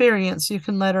experience, you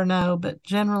can let her know, but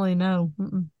generally, no.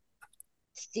 Mm-mm.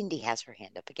 Cindy has her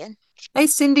hand up again. Hey,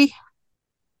 Cindy.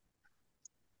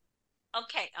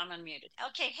 Okay, I'm unmuted.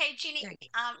 Okay, hey Jeannie,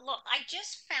 look, I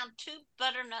just found 2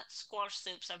 butternut squash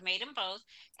soups. I've made them both,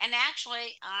 and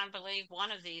actually, I believe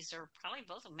one of these, or probably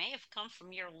both, may have come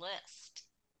from your list.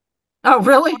 Oh,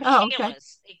 really? Or Oh, okay.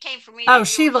 Sheila's. It came from either Oh, you or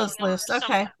Sheila's Sheila or list. Okay.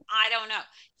 someone. I don't know.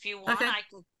 If you want, Okay. I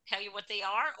can tell you what they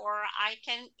are, or I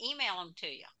can email them to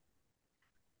you.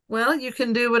 Well, you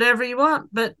can do whatever you want,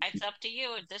 but It's up to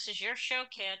you. This is your show,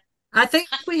 kid. I think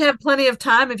we have plenty of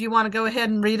time if you want to go ahead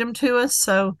and read them to us.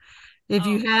 So if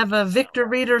you have a Victor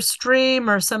Reader stream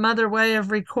or some other way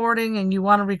of recording and you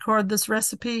want to record this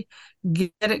recipe,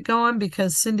 get it going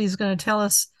because Cindy's going to tell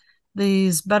us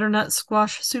these butternut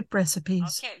squash soup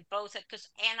recipes. Okay, both,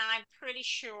 and I'm pretty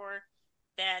sure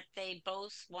that they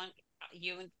both want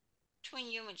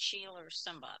between you and Sheila or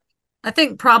somebody. I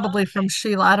think probably from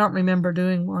Sheila. I don't remember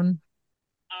doing one.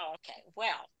 Oh, okay.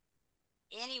 Well,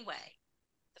 anyway,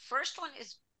 the first one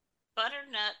is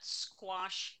butternut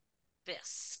squash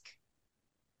bisque.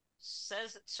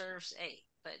 Says it serves 8,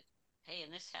 but hey,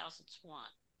 in this house it's 1.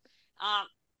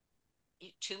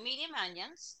 2 medium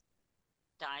onions,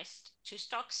 diced, 2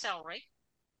 stalks celery,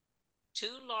 2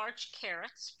 large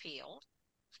carrots peeled,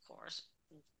 of course,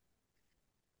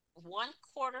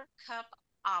 1/4 cup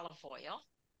olive oil,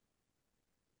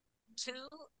 2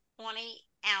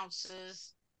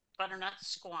 20-ounces butternut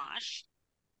squash.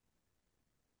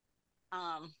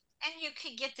 And you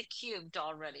could get the cubed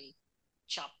already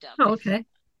chopped up. Oh, okay.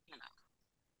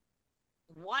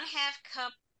 1/2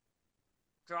 cup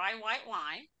dry white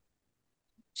wine,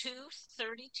 2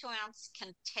 32-ounce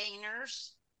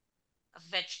containers of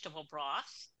vegetable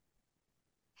broth,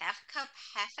 1/2 cup,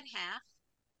 half and half,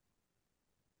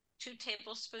 2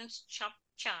 tablespoons chopped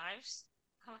chives.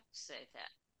 How do I say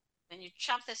that? Then you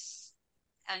chop this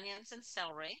onions and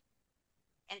celery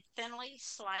and thinly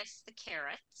slice the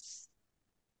carrots.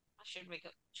 Should we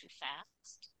go too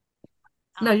fast?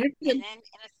 No, you're good. And then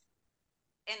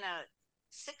in a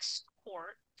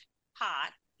 6-quart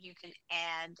pot, you can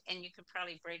add, and you could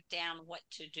probably break down what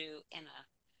to do in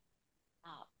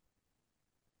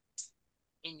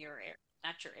your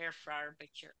not your air fryer,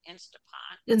 but your Instant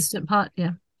Pot. Instant Pot,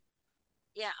 yeah.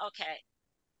 Yeah, okay.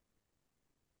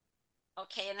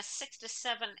 Okay, in a 6 to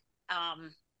 7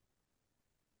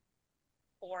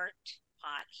 quart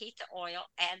pot, heat the oil,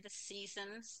 add the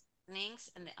seasonings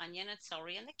and the onion and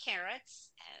celery and the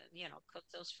carrots, and cook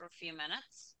those for a few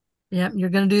minutes. Yep, you're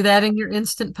going to do that in your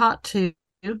Instant Pot too.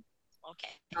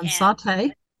 Okay. On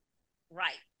saute.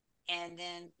 Right. And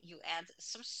then you add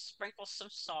sprinkle some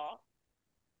salt.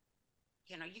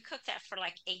 You cook that for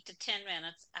like 8 to 10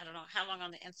 minutes. I don't know how long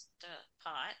on the Instant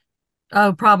Pot.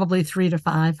 Oh, probably 3 to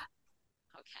 5.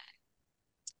 Okay.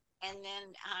 And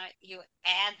then you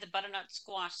add the butternut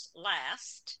squash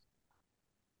last.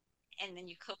 And then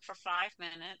you cook for 5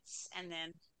 minutes. And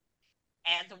then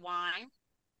add the wine.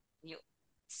 You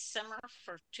simmer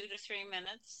for 2 to 3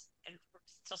 minutes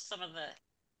until some of the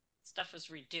stuff is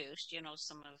reduced.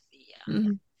 Some of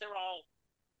the they're all.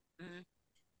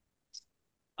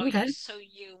 Okay, so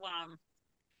you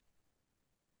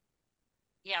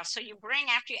so you bring,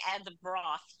 after you add the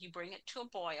broth, you bring it to a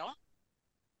boil,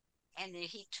 and the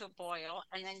heat to a boil,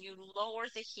 and then you lower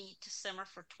the heat to simmer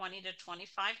for 20 to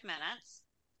 25 minutes,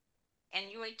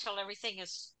 and you wait till everything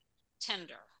is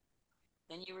tender.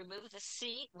 Then you remove the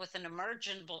seed with an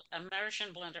immersion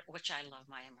blender, which I love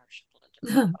my immersion blender,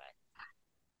 by the way.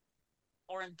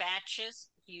 Or in batches,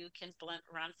 you can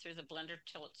run through the blender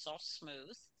till it's all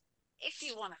smooth. If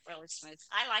you want it really smooth,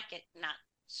 I like it not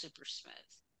super smooth.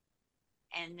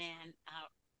 And then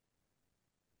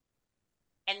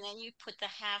you put the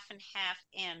half and half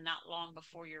in not long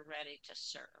before you're ready to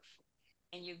serve.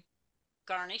 And you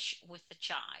garnish with the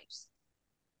chives.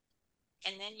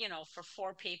 And then, for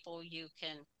 4 people, you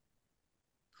can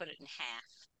put it in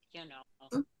half, you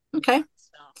know. Okay.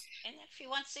 So, and if you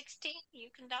want 16, you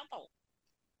can double.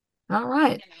 All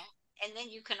right. You know, and then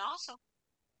you can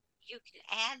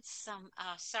add some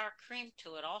sour cream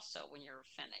to it also when you're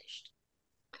finished.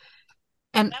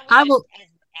 And that I was will. just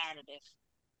as additive.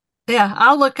 Yeah,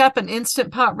 I'll look up an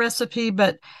Instant Pot recipe,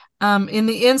 but in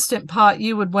the Instant Pot,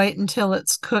 you would wait until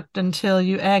it's cooked until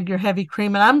you add your heavy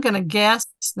cream. And I'm going to guess,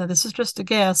 now this is just a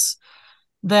guess,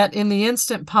 that in the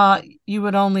Instant Pot, you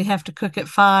would only have to cook it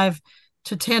 5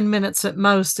 to 10 minutes at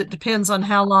most. It depends on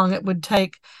how long it would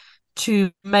take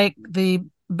to make the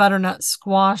butternut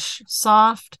squash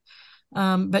soft.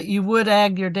 But you would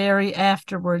add your dairy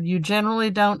afterward. You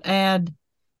generally don't add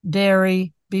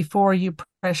dairy before you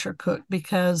pressure cook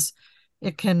because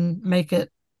it can make it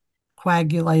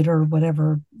coagulate or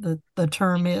whatever the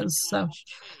term is. So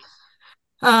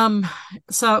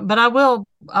but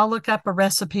I'll look up a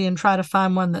recipe and try to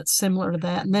find one that's similar to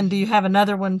that. And then do you have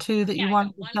another one too that you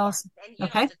want to tell us? And you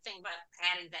know the thing about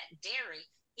adding that dairy,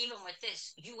 even with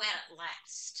this, you add it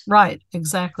last. Right,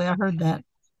 exactly. I heard that.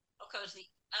 Because the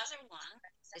other one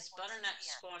is butternut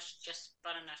squash, just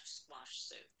butternut squash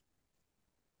soup.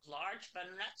 Large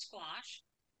butternut squash,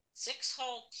 6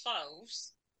 whole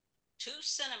cloves, 2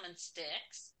 cinnamon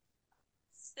sticks,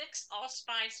 6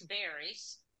 allspice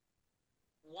berries,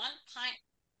 1 pint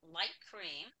light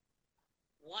cream,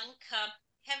 1 cup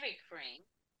heavy cream,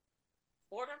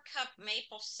 1/4 cup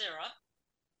maple syrup,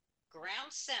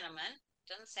 ground cinnamon,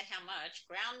 doesn't say how much,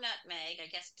 ground nutmeg, I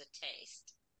guess to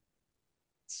taste.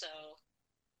 So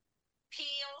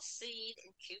peel, seed,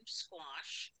 and cube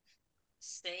squash.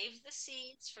 Save the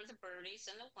seeds for the birdies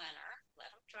in the winter.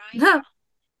 Let them dry out.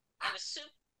 In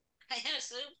a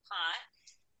soup pot,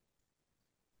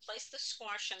 place the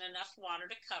squash in enough water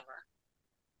to cover.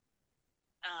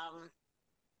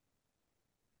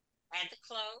 Add the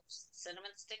cloves,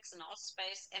 cinnamon sticks, and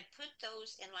allspice, and put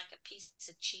those in like a piece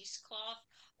of cheesecloth,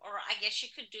 or I guess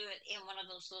you could do it in one of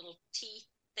those little tea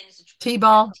things that you put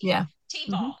T-ball, yeah.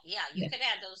 T-ball, yeah. You could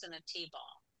add those in a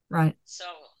T-ball. Right. So,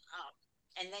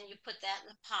 and then you put that in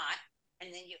the pot,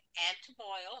 and then you add to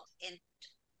boil in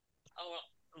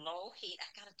low heat. I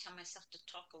gotta tell myself to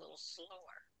talk a little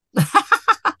slower.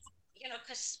 You know,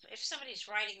 because if somebody's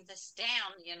writing this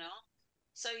down, you know,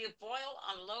 so you boil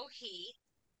on low heat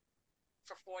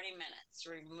for 40 minutes.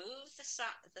 Remove the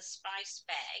spice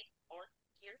bag or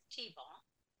your T-ball.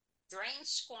 Drain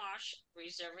squash,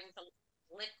 reserving the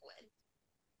liquid.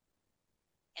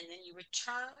 And then you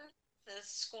return the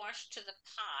squash to the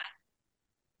pot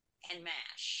and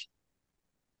mash.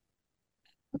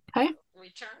 Okay.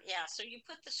 So you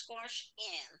put the squash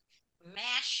in,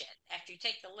 mash it after you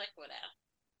take the liquid out.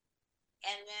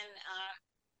 And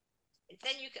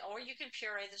then you can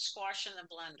puree the squash in the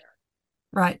blender.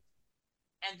 Right.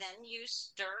 And then you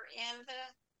stir in the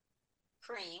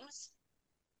creams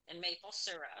and maple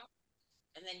syrup.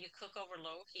 And then you cook over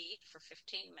low heat for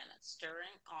 15 minutes,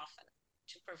 stirring often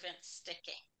to prevent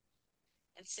sticking.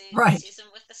 And season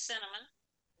with the cinnamon,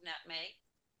 nutmeg,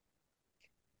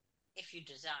 if you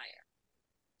desire.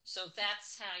 So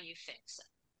that's how you fix it.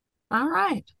 All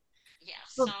right. Yeah.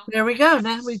 Well, so there we go.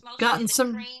 Now we've gotten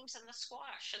some creams and the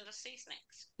squash and the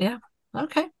seasonings. Yeah.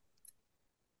 Okay.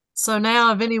 So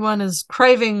now if anyone is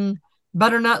craving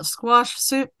butternut squash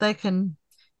soup, they can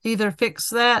either fix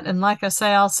that. And like I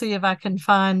say, I'll see if I can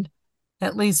find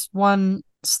at least one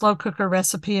slow cooker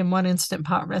recipe and one Instant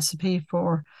Pot recipe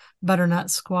for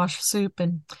butternut squash soup.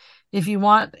 And if you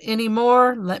want any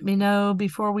more, let me know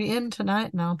before we end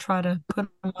tonight, and I'll try to put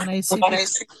them on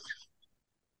ACB.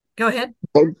 Go ahead.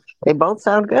 They both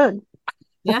sound good.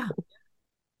 Yeah.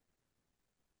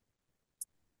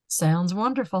 Sounds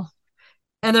wonderful.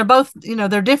 And they're both,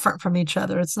 they're different from each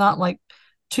other. It's not like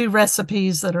 2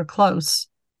 recipes that are close.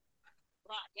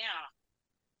 Right, yeah.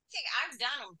 I think I've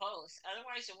done them both.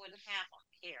 Otherwise, I wouldn't have them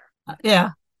here.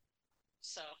 Yeah.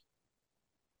 So.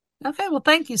 Okay, well,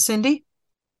 thank you, Cindy.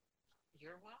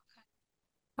 You're welcome.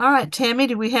 All right, Tammy,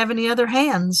 do we have any other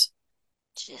hands?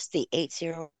 Just the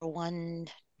 801.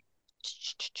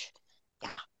 Yeah.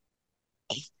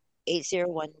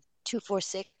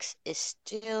 801246 is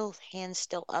still, hands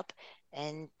still up,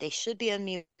 and they should be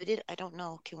unmuted. I don't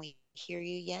know. Can we hear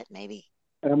you yet, maybe?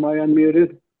 Am I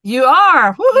unmuted? You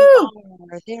are. Woohoo!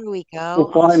 There we go.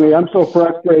 Well, finally, I'm so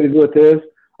frustrated with this.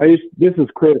 This is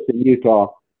Chris in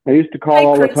Utah. I used to call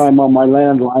all the time on my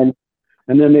landline,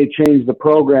 and then they changed the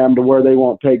program to where they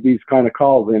won't take these kind of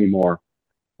calls anymore.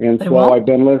 And so I've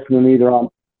been listening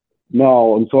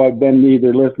I've been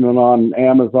either listening on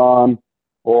Amazon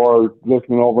or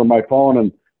listening over my phone.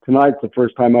 And tonight's the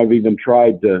first time I've even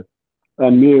tried to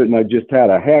unmute, and I just had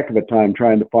a heck of a time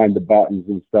trying to find the buttons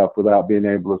and stuff without being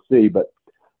able to see. But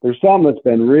there's something that's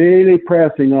been really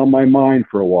pressing on my mind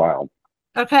for a while.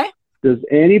 Okay. Does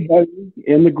anybody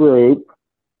in the group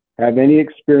have any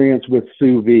experience with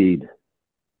sous vide?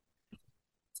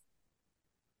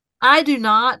 I do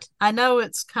not. I know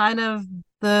it's kind of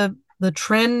the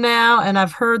trend now, and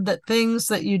I've heard that things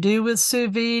that you do with sous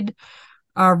vide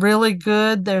are really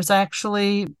good. There's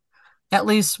actually at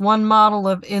least one model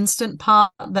of Instant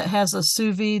Pot that has a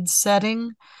sous vide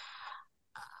setting.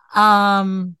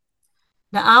 Now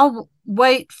I'll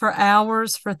wait for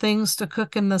hours for things to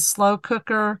cook in the slow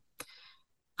cooker.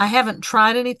 I haven't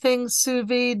tried anything sous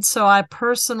vide, so I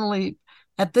personally,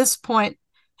 at this point,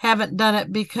 haven't done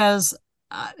it because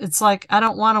it's like I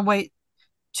don't want to wait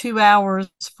 2 hours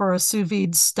for a sous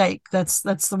vide steak. That's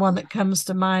the one that comes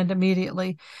to mind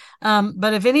immediately.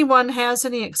 But if anyone has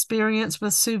any experience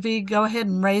with sous vide, go ahead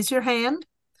and raise your hand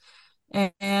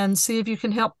and see if you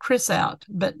can help Chris out.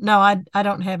 But no, I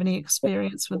don't have any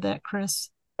experience with that, Chris.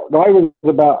 I was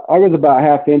about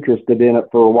half interested in it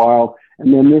for a while,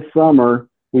 and then this summer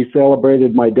we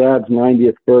celebrated my dad's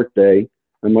 90th birthday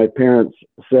and my parents'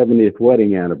 70th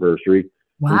wedding anniversary.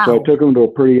 Wow. And so I took them to a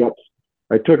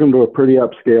pretty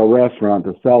upscale restaurant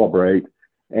to celebrate,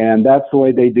 and that's the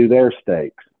way they do their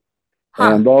steaks.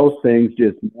 Huh. And those things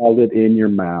just melted in your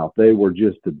mouth. They were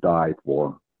just to die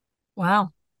for.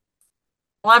 Wow.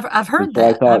 Well, I've heard and so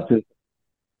that. I thought, Go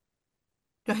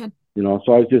ahead.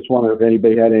 So I was just wondering if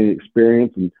anybody had any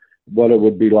experience and what it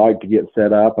would be like to get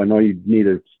set up. I know you'd need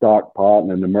a stock pot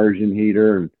and an immersion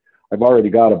heater, and I've already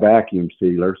got a vacuum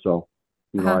sealer, so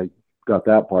I got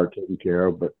that part taken care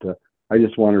of. But I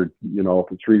just wondered,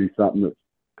 if it's really something that's,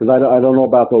 because I don't know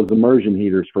about those immersion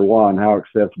heaters for one, how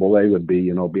accessible they would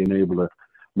be, being able to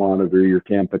monitor your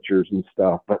temperatures and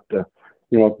stuff. But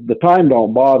the time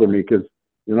don't bother me because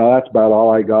that's about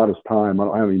all I got is time. I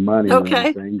don't have any money or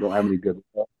anything. Don't have any good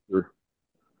stuff.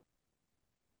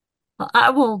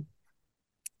 I will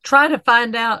try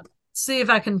to see if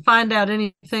I can find out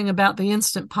anything about the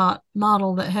Instant Pot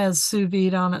model that has sous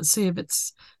vide on it, see if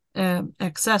it's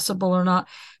accessible or not.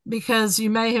 Because you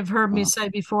may have heard me say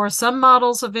before, some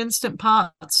models of Instant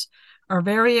Pots are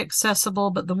very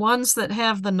accessible, but the ones that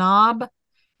have the knob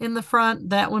in the front,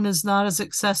 that one is not as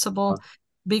accessible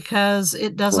because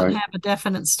it doesn't have a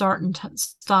definite start and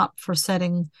stop for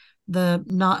setting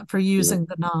for using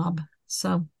the knob.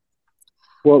 So.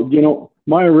 Well,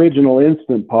 my original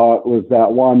Instant Pot was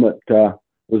that one that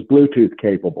was Bluetooth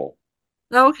capable.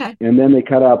 Oh, okay. And then they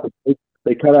cut out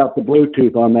the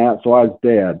Bluetooth on that, so I was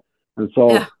dead. And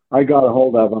so I got a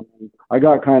hold of them. I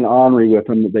got kind of ornery with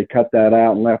them that they cut that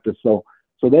out and left us. So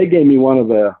they gave me one of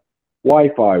the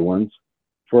Wi-Fi ones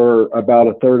for about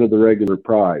a third of the regular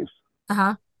price.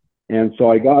 Uh-huh. And so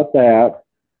I got that,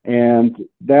 and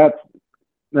that's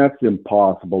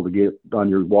impossible to get on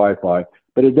your Wi-Fi.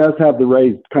 But it does have the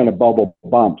raised kind of bubble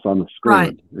bumps on the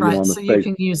screen. Right. On the so space. You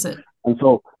can use it. And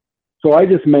so I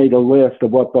just made a list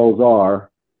of what those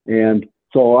are. And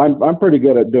so I'm pretty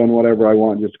good at doing whatever I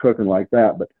want, just cooking like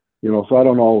that. But, so I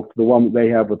don't know if the one that they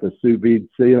have with the sous vide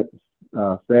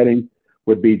setting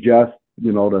would be just,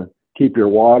 to keep your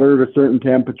water at a certain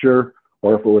temperature,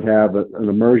 or if it would have an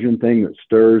immersion thing that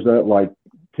stirs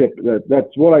it,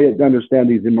 that's what I understand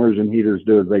these immersion heaters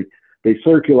do, is they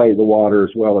circulate the water as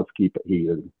well as keep it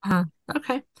heated.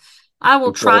 Okay. I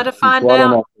will try to find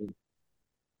out.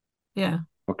 Yeah.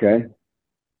 Okay.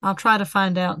 I'll try to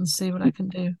find out and see what I can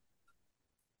do.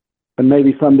 And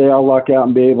maybe someday I'll luck out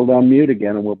and be able to unmute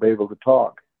again and we'll be able to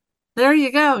talk. There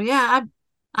you go. Yeah.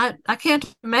 I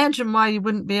can't imagine why you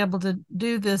wouldn't be able to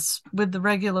do this with the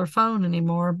regular phone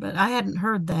anymore, but I hadn't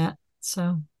heard that.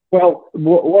 So. Well,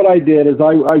 what I did is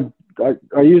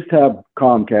I used to have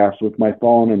Comcast with my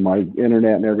phone and my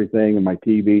internet and everything and my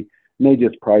TV, and they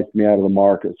just priced me out of the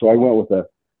market. So I went with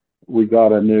we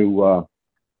got a new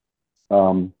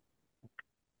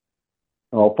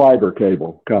fiber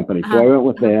cable company. So I went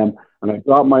with them, and I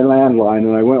dropped my landline,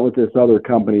 and I went with this other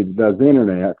company that does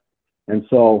internet. And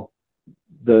so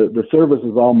the service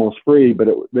is almost free, but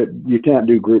you can't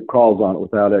do group calls on it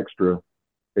without extra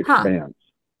expense.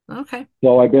 Okay.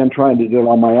 So I've been trying to do it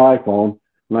on my iPhone,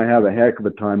 and I have a heck of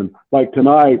a time. And like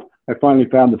tonight, I finally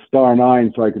found the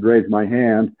 *9 so I could raise my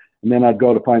hand, and then I'd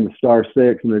go to find the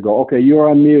 *6, and they'd go, okay, you're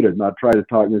unmuted. And I'd try to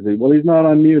talk, and they'd say, well, he's not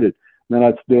unmuted. And then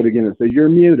I'd do it again and say, you're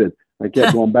muted. I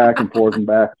kept going back and forth and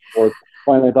back and forth.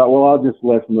 Finally, I thought, well, I'll just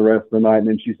listen the rest of the night. And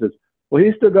then she says, well,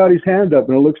 he's still got his hand up,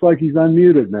 and it looks like he's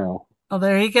unmuted now. Oh,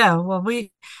 there you go. Well,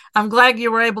 I'm glad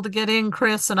you were able to get in,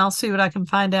 Chris, and I'll see what I can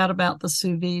find out about the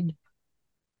sous vide.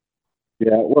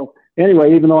 Yeah, well,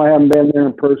 anyway, even though I haven't been there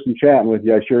in person chatting with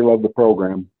you, I sure love the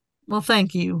program. Well,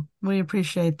 thank you. We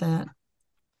appreciate that.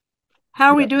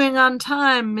 How are we doing on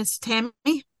time, Miss Tammy?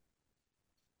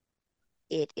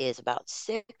 It is about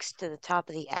 6 to the top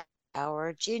of the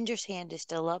hour. Ginger's hand is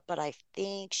still up, but I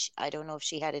think I don't know if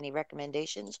she had any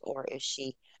recommendations or if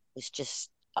she was just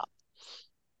up.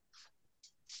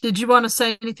 Did you want to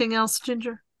say anything else,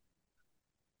 Ginger?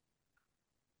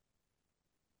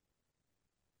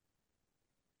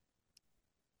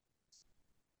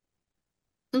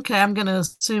 Okay, I'm going to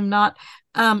assume not.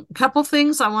 A couple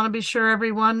things I want to be sure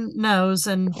everyone knows,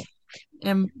 and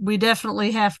we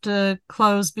definitely have to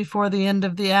close before the end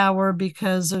of the hour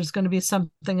because there's going to be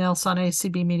something else on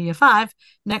ACB Media 5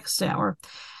 next hour.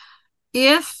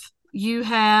 If you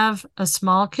have a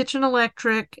small kitchen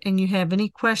electric and you have any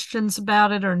questions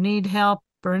about it or need help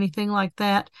or anything like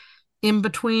that in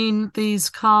between these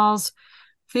calls,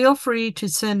 feel free to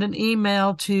send an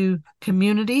email to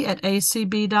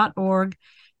community@acb.org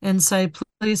and say,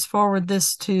 please forward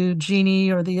this to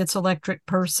Jeannie or the It's Electric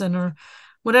person or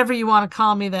whatever you want to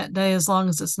call me that day, as long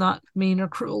as it's not mean or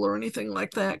cruel or anything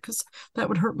like that, because that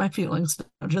would hurt my feelings.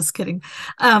 No, just kidding.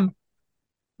 But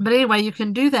anyway, you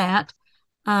can do that.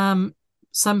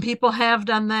 Some people have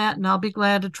done that, and I'll be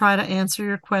glad to try to answer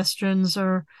your questions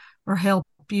or help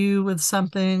you with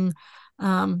something.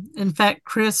 In fact,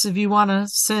 Chris, if you want to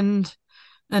send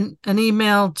an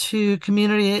email to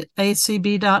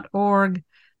community@acb.org,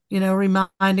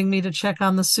 reminding me to check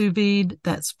on the sous vide,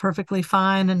 that's perfectly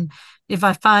fine. And if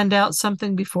I find out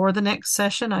something before the next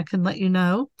session, I can let you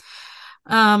know.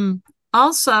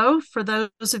 Also, for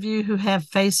those of you who have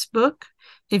Facebook,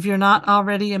 if you're not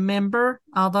already a member,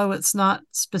 although it's not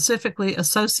specifically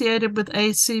associated with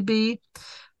ACB,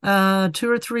 2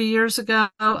 or 3 years ago,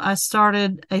 I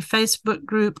started a Facebook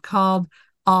group called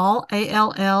All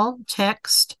ALL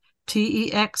Text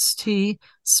TEXT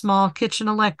Small Kitchen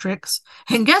Electrics.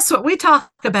 And guess what we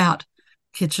talk about?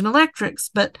 Kitchen electrics,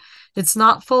 but it's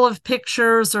not full of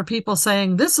pictures or people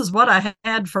saying, this is what I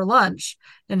had for lunch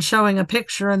and showing a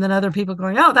picture and then other people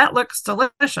going, oh, that looks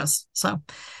delicious. So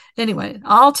anyway,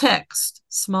 all text,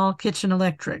 small kitchen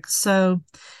electrics. So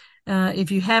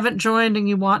if you haven't joined and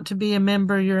you want to be a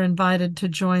member, you're invited to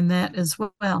join that as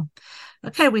well.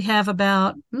 Okay, we have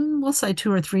about, we'll say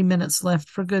 2 or 3 minutes left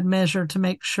for good measure to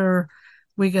make sure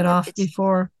we get off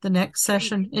before the next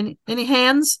session. Any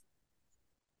hands?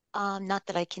 Not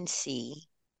that I can see.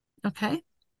 Okay.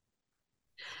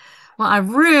 Well, I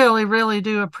really, really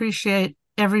do appreciate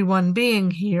everyone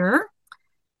being here.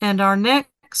 And our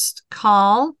next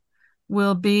call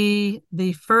will be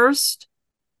the first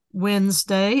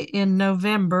Wednesday in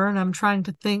November. And I'm trying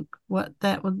to think what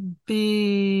that would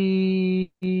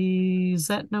be. Is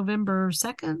that November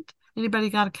 2nd? Anybody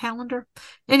got a calendar?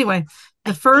 Anyway,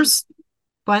 the first.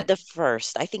 What? The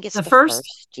first. I think it's the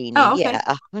first, Jeannie. Oh, okay.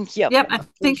 Yeah. Yep, I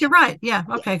think you're right. Yeah,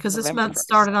 okay, because this month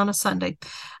started on a Sunday.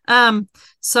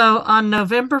 So on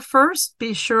November 1st,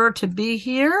 be sure to be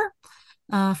here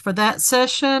for that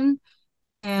session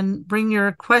and bring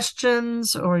your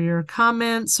questions or your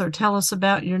comments or tell us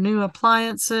about your new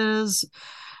appliances.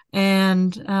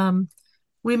 And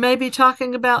we may be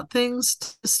talking about things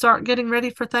to start getting ready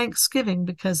for Thanksgiving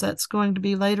because that's going to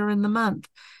be later in the month.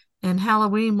 And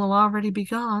Halloween will already be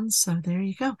gone. So there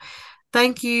you go.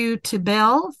 Thank you to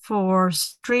Belle for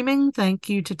streaming. Thank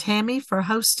you to Tammy for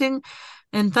hosting.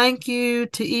 And thank you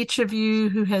to each of you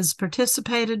who has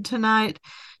participated tonight.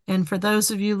 And for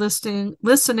those of you listening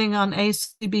on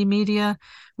ACB Media,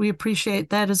 we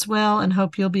appreciate that as well and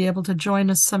hope you'll be able to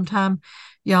join us sometime.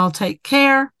 Y'all take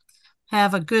care.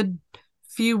 Have a good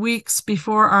few weeks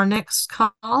before our next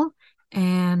call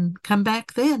and come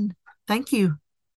back then. Thank you.